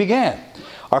that's where he began.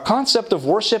 Our concept of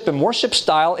worship and worship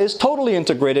style is totally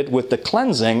integrated with the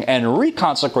cleansing and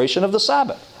reconsecration of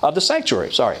the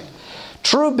sanctuary.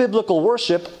 True biblical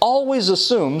worship always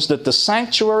assumes that the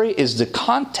sanctuary is the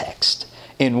context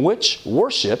in which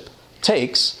worship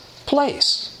takes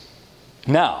place.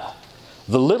 Now,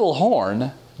 the little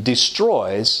horn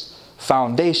destroys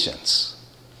foundations.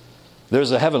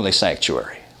 There's a heavenly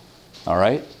sanctuary. All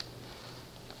right?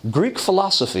 Greek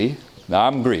philosophy, now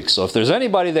I'm Greek, so if there's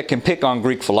anybody that can pick on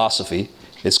Greek philosophy,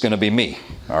 it's going to be me.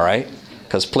 All right?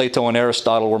 Because Plato and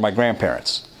Aristotle were my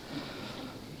grandparents.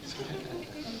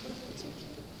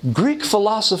 Greek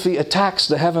philosophy attacks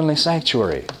the heavenly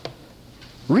sanctuary.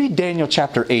 Read Daniel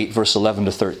chapter 8, verse 11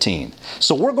 to 13.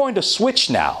 So we're going to switch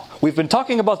now. We've been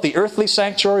talking about the earthly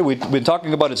sanctuary. We've been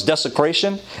talking about its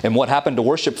desecration and what happened to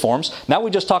worship forms. Now we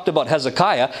just talked about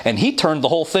Hezekiah, and he turned the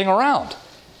whole thing around.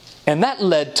 And that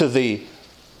led to the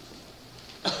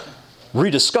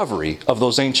rediscovery of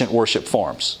those ancient worship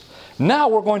forms. Now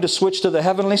we're going to switch to the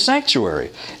heavenly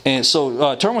sanctuary. And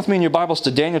so turn with me in your Bibles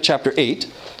to Daniel chapter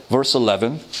 8, verse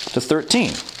 11 to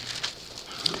 13.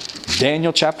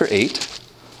 Daniel chapter 8.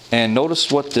 And notice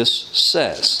what this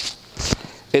says.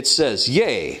 It says,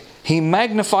 yea, he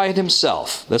magnified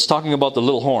himself. That's talking about the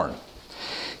little horn.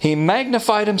 He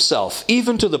magnified himself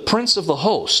even to the prince of the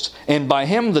host, and by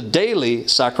him the daily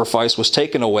sacrifice was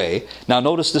taken away. Now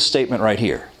notice this statement right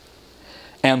here.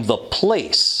 And the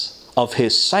place of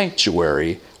his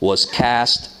sanctuary was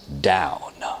cast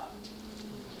down.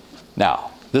 Now,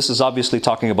 this is obviously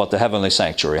talking about the heavenly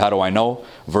sanctuary. How do I know?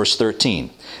 Verse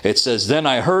 13. It says, then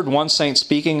I heard one saint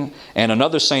speaking, and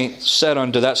another saint said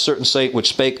unto that certain saint which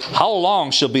spake, how long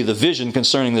shall be the vision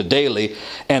concerning the daily,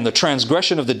 and the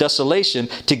transgression of the desolation,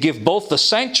 to give both the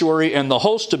sanctuary and the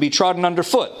host to be trodden under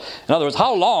foot? In other words,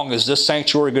 how long is this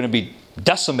sanctuary going to be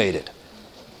decimated?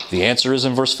 The answer is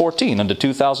in verse 14. Unto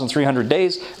 2,300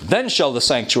 days, then shall the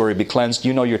sanctuary be cleansed.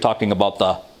 You know you're talking about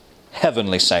the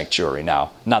heavenly sanctuary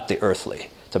now, not the earthly,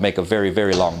 to make a very,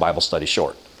 very long Bible study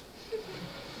short.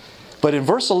 But in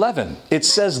verse 11, it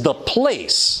says the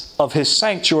place of his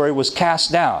sanctuary was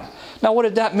cast down. Now what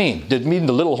did that mean? Did it mean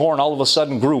the little horn all of a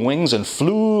sudden grew wings and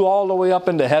flew all the way up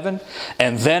into heaven?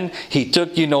 And then he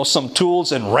took, some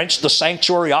tools and wrenched the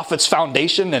sanctuary off its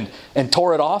foundation and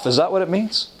tore it off? Is that what it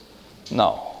means?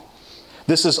 No.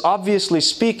 This is obviously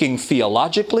speaking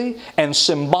theologically and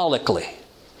symbolically.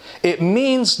 It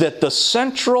means that the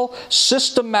central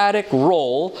systematic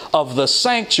role of the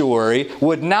sanctuary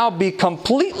would now be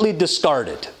completely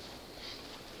discarded.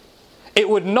 It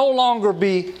would no longer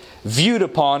be viewed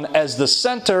upon as the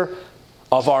center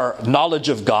of our knowledge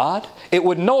of God. It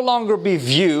would no longer be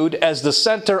viewed as the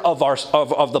center of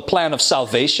the plan of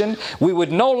salvation. We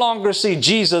would no longer see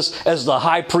Jesus as the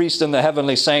high priest in the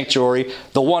heavenly sanctuary,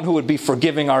 the one who would be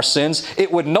forgiving our sins.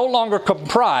 It would no longer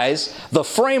comprise the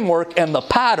framework and the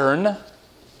pattern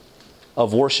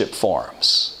of worship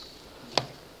forms.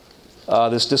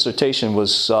 This dissertation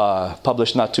was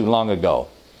published not too long ago.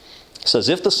 It says,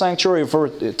 if the sanctuary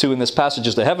referred to in this passage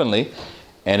is the heavenly,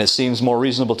 and it seems more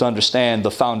reasonable to understand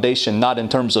the foundation not in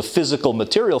terms of physical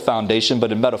material foundation,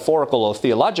 but in metaphorical or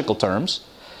theological terms,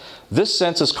 this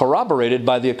sense is corroborated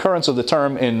by the occurrence of the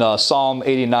term in Psalm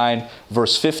 89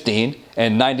 verse 15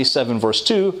 and 97 verse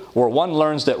 2, where one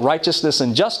learns that righteousness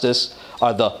and justice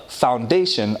are the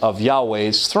foundation of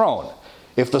Yahweh's throne.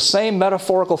 If the same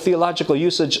metaphorical theological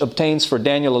usage obtains for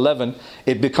Daniel 11,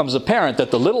 it becomes apparent that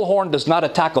the little horn does not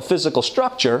attack a physical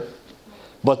structure,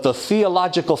 but the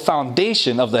theological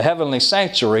foundation of the heavenly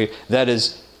sanctuary, that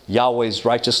is Yahweh's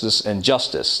righteousness and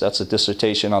justice. That's a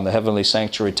dissertation on the heavenly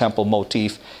sanctuary temple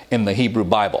motif in the Hebrew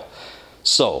Bible.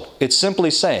 So, it's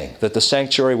simply saying that the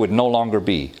sanctuary would no longer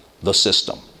be the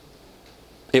system.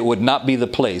 It would not be the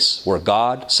place where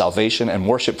God, salvation, and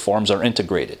worship forms are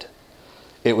integrated.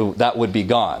 That would be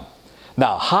gone.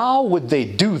 Now, how would they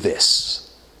do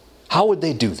this? How would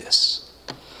they do this?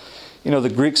 You know, the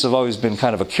Greeks have always been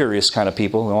kind of a curious kind of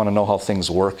people. They want to know how things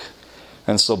work.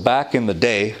 And so back in the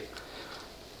day,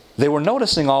 they were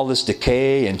noticing all this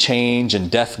decay and change and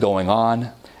death going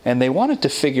on. And they wanted to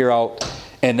figure out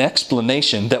an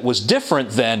explanation that was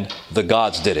different than the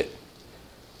gods did it.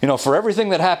 You know, for everything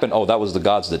that happened, oh, that was the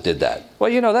gods that did that.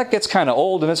 Well, you know, that gets kind of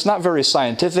old and it's not very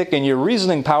scientific, and your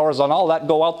reasoning powers on all that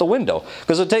go out the window.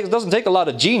 Because it doesn't take a lot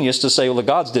of genius to say, well, the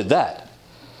gods did that.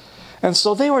 And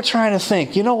so they were trying to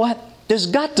think, you know what? There's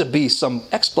got to be some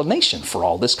explanation for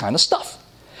all this kind of stuff.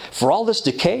 For all this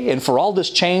decay and for all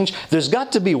this change, there's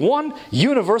got to be one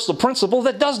universal principle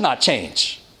that does not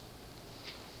change.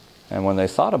 And when they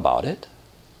thought about it,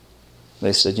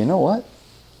 they said, you know what?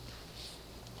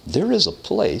 There is a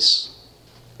place.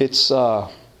 It's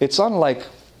unlike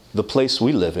the place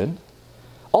we live in.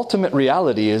 Ultimate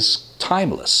reality is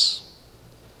timeless.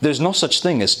 There's no such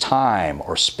thing as time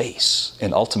or space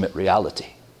in ultimate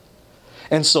reality.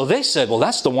 And so they said, well,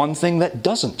 that's the one thing that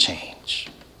doesn't change.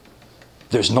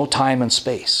 There's no time and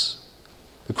space.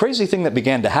 The crazy thing that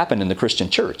began to happen in the Christian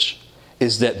church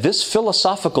is that this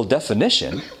philosophical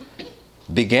definition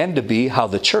began to be how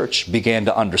the church began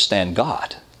to understand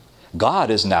God.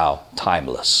 God is now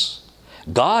timeless.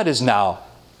 God is now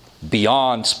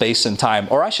beyond space and time,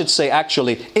 or I should say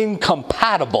actually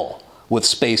incompatible with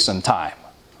space and time.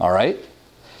 All right?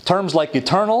 Terms like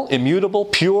eternal, immutable,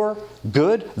 pure,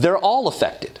 good, they're all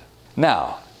affected.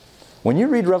 Now, when you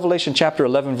read Revelation chapter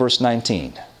 11, verse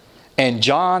 19, and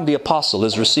John the apostle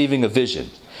is receiving a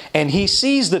vision, and he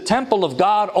sees the temple of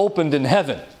God opened in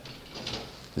heaven.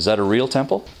 Is that a real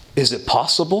temple? Is it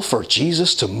possible for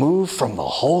Jesus to move from the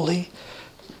holy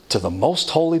to the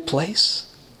most holy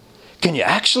place? Can you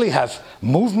actually have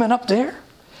movement up there?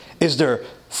 Is there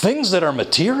things that are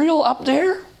material up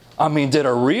there? I mean, that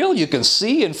are real? You can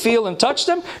see and feel and touch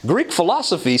them? Greek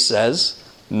philosophy says,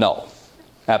 no,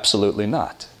 absolutely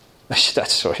not.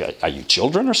 Are you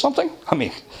children or something? I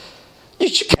mean, you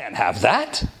can't have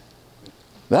that.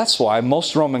 That's why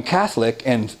most Roman Catholic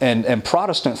and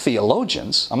Protestant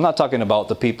theologians, I'm not talking about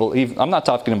the people, I'm not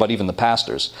talking about even the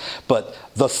pastors, but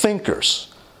the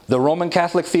thinkers, the Roman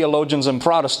Catholic theologians and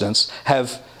Protestants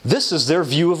this is their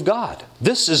view of God.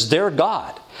 This is their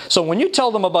God. So when you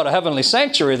tell them about a heavenly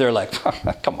sanctuary, they're like,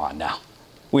 come on now.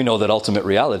 We know that ultimate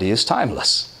reality is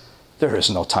timeless. There is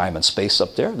no time and space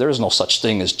up there. There is no such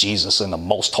thing as Jesus in the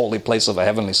most holy place of a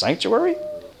heavenly sanctuary.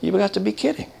 You've got to be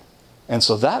kidding. And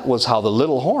so that was how the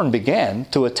little horn began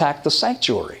to attack the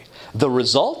sanctuary. The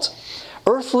result?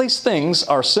 Earthly things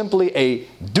are simply a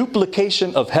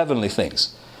duplication of heavenly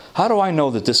things. How do I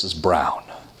know that this is brown?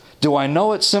 Do I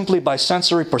know it simply by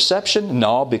sensory perception?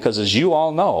 No, because as you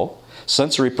all know,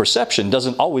 sensory perception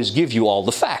doesn't always give you all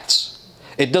the facts.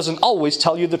 It doesn't always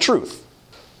tell you the truth.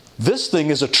 This thing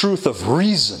is a truth of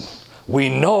reason. We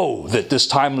know that this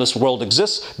timeless world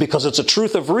exists because it's a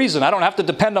truth of reason. I don't have to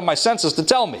depend on my senses to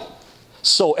tell me.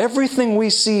 So everything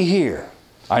we see here,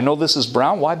 I know this is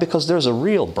brown. Why? Because there's a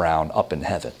real brown up in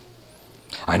heaven.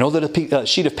 I know that a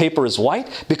sheet of paper is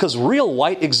white because real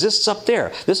white exists up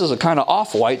there. This is a kind of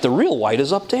off-white. The real white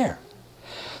is up there.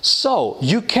 So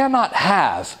you cannot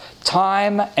have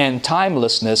time and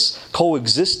timelessness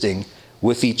coexisting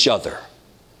with each other.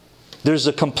 There's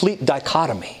a complete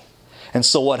dichotomy. And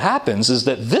so what happens is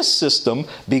that this system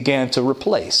began to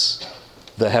replace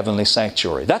the heavenly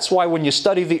sanctuary. That's why when you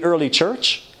study the early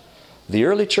church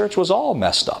was all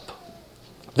messed up.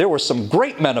 There were some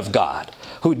great men of God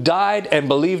who died and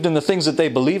believed in the things that they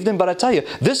believed in, but I tell you,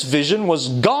 this vision was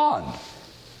gone.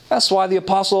 That's why the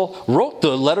apostle wrote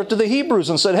the letter to the Hebrews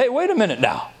and said, hey, wait a minute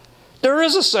now. There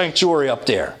is a sanctuary up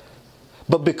there.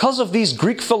 But because of these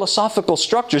Greek philosophical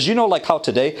structures, you know, like how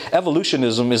today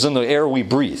evolutionism is in the air we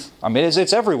breathe. I mean,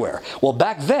 it's everywhere. Well,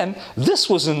 back then, this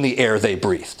was in the air they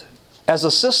breathed. As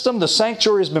a system, the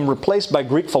sanctuary has been replaced by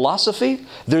Greek philosophy.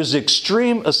 There's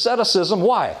extreme asceticism.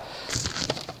 Why?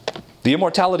 The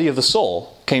immortality of the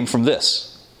soul came from this.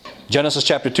 Genesis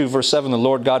chapter 2, verse 7, the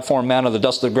Lord God formed man out of the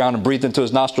dust of the ground and breathed into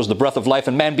his nostrils the breath of life,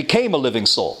 and man became a living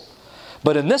soul.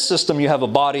 But in this system, you have a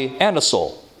body and a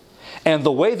soul. And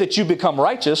the way that you become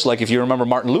righteous, like if you remember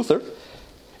Martin Luther,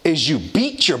 is you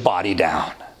beat your body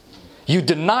down. You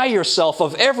deny yourself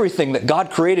of everything that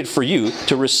God created for you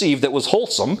to receive that was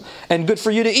wholesome and good for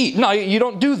you to eat. No, you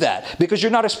don't do that because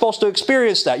you're not supposed to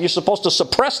experience that. You're supposed to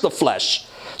suppress the flesh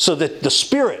so that the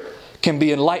spirit can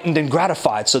be enlightened and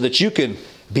gratified so that you can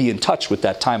be in touch with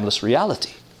that timeless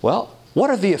reality. Well, what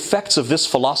are the effects of this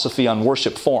philosophy on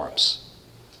worship forms?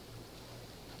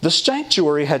 The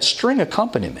sanctuary had string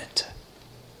accompaniment.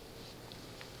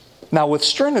 Now, with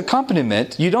string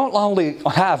accompaniment, you don't only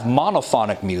have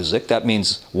monophonic music, that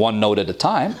means one note at a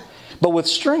time, but with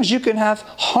strings you can have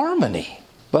harmony.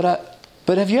 But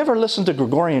have you ever listened to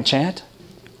Gregorian chant?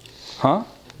 Huh?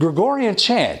 Gregorian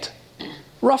chant,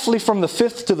 roughly from the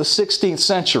 5th to the 16th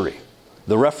century.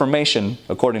 The Reformation,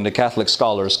 according to Catholic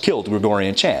scholars, killed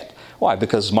Gregorian chant. Why?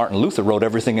 Because Martin Luther wrote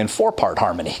everything in 4-part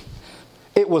harmony.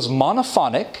 It was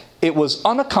monophonic, it was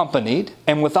unaccompanied,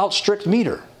 and without strict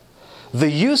meter. The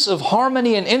use of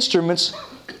harmony and instruments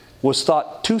was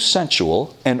thought too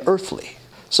sensual and earthly.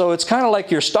 So it's kind of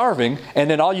like you're starving and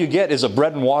then all you get is a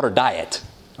bread and water diet.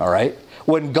 All right?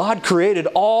 When God created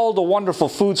all the wonderful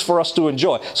foods for us to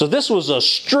enjoy. So this was a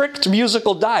strict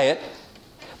musical diet,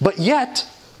 but yet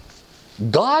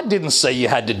God didn't say you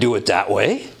had to do it that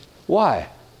way. Why?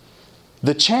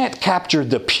 The chant captured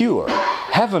the pure,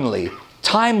 heavenly,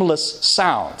 timeless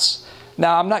sounds.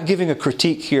 Now, I'm not giving a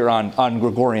critique here on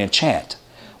Gregorian chant.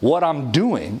 What I'm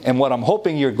doing and what I'm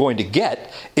hoping you're going to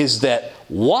get is that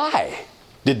why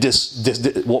did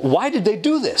they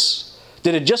do this?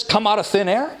 Did it just come out of thin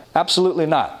air? Absolutely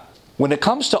not. When it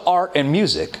comes to art and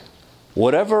music,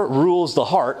 whatever rules the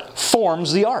heart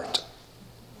forms the art.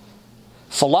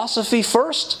 Philosophy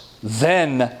first,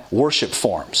 then worship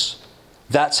forms.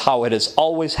 That's how it has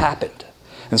always happened.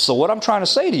 And so what I'm trying to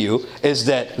say to you is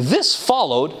that this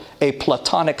followed a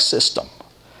Platonic system,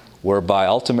 whereby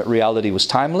ultimate reality was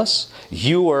timeless.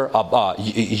 You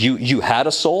had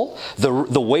a soul.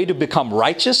 The way to become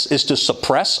righteous is to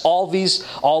suppress all these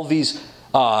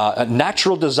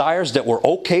natural desires that were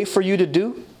okay for you to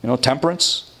do. You know,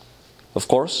 temperance, of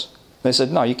course. They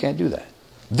said, no, you can't do that.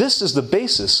 This is the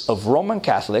basis of Roman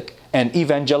Catholic and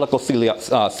evangelical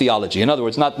theology. In other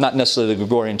words, not necessarily the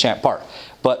Gregorian chant part,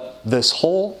 but this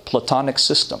whole Platonic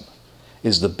system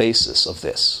is the basis of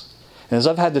this. And as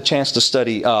I've had the chance to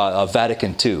study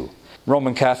Vatican II,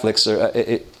 Roman Catholics are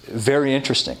very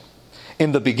interesting.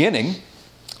 In the beginning,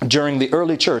 during the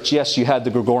early church, yes, you had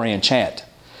the Gregorian chant.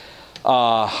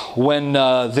 When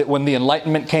the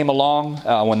Enlightenment came along,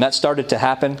 when that started to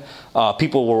happen,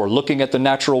 people were looking at the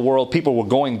natural world. People were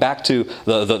going back to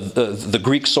the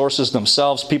Greek sources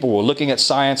themselves. People were looking at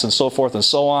science and so forth and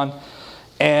so on.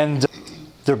 And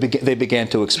they began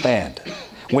to expand.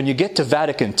 When you get to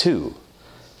Vatican II,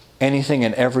 anything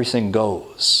and everything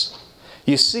goes.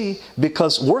 You see,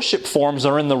 because worship forms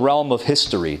are in the realm of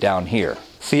history down here.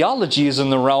 Theology is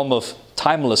in the realm of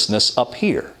timelessness up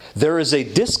here. There is a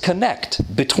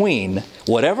disconnect between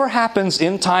whatever happens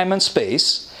in time and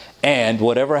space and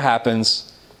whatever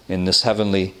happens in this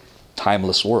heavenly,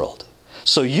 timeless world.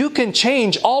 So you can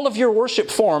change all of your worship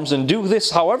forms and do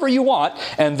this however you want,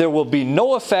 and there will be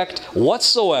no effect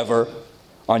whatsoever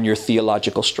on your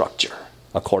theological structure,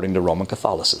 according to Roman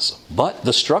Catholicism. But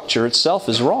the structure itself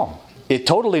is wrong. It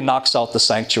totally knocks out the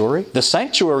sanctuary. The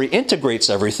sanctuary integrates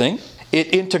everything.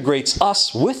 It integrates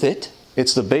us with it.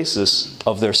 It's the basis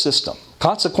of their system.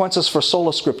 Consequences for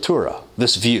sola scriptura,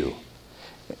 this view.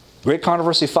 Great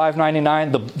Controversy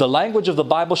 599, the language of the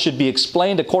Bible should be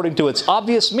explained according to its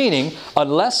obvious meaning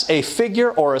unless a figure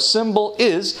or a symbol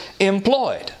is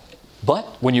employed. But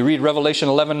when you read Revelation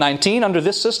 11:19 under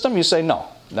this system, you say, no,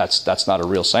 that's not a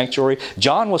real sanctuary.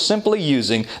 John was simply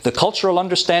using the cultural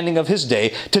understanding of his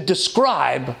day to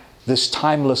describe this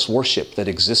timeless worship that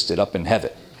existed up in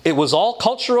heaven. It was all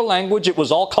cultural language. It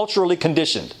was all culturally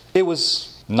conditioned. It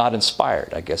was not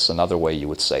inspired, I guess another way you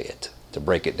would say it. to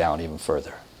break it down even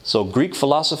further. So Greek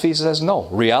philosophy says no.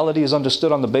 Reality is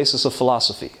understood on the basis of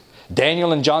philosophy.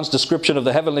 Daniel and John's description of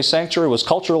the heavenly sanctuary was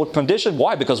cultural condition.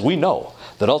 Why? Because we know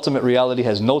that ultimate reality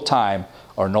has no time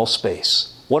or no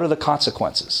space. What are the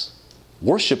consequences?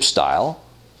 Worship style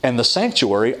and the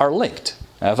sanctuary are linked.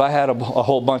 Now, if I had a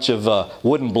whole bunch of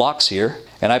wooden blocks here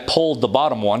and I pulled the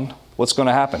bottom one, what's going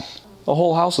to happen? The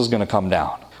whole house is going to come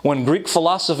down. When Greek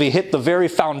philosophy hit the very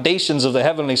foundations of the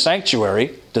heavenly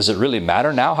sanctuary, does it really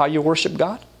matter now how you worship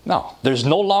God? No. There's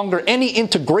no longer any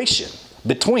integration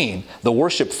between the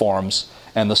worship forms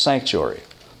and the sanctuary.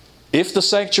 If the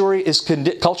sanctuary is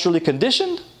culturally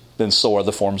conditioned, then so are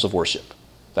the forms of worship.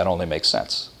 That only makes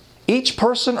sense. Each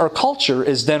person or culture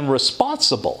is then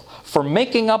responsible for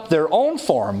making up their own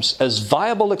forms as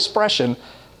viable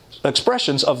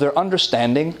expressions of their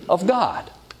understanding of God.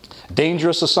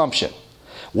 Dangerous assumption.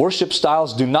 Worship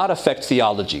styles do not affect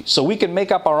theology, so we can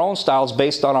make up our own styles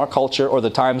based on our culture or the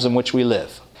times in which we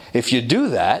live. If you do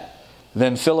that,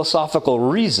 then philosophical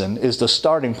reason is the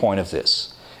starting point of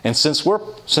this. And since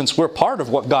we're part of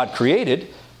what God created,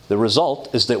 the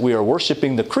result is that we are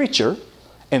worshiping the creature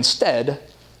instead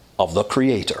of the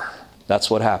Creator. That's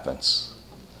what happens.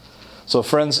 So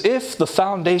friends, if the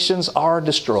foundations are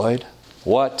destroyed,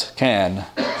 what can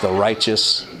the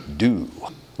righteous do?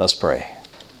 Let's pray.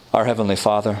 Our Heavenly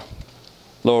Father,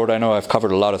 Lord, I know I've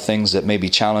covered a lot of things that may be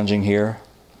challenging here.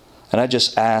 And I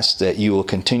just ask that you will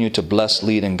continue to bless,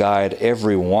 lead, and guide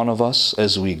every one of us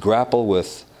as we grapple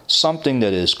with something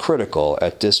that is critical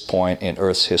at this point in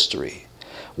Earth's history.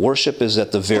 Worship is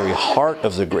at the very heart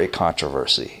of the great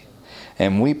controversy.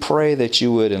 And we pray that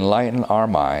you would enlighten our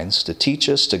minds, to teach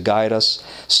us, to guide us,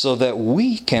 so that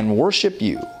we can worship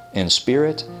you in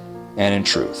spirit and in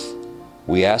truth.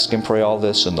 We ask and pray all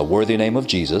this in the worthy name of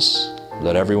Jesus.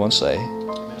 Let everyone say,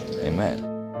 Amen.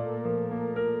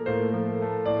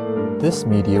 This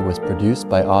media was produced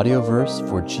by Audioverse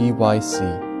for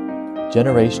GYC,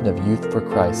 Generation of Youth for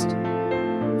Christ.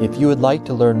 If you would like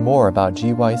to learn more about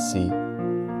GYC,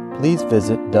 please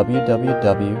visit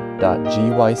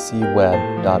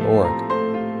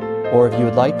www.gycweb.org. Or if you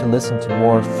would like to listen to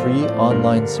more free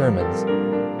online sermons,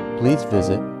 please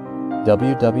visit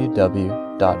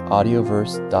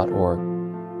www.audioverse.org.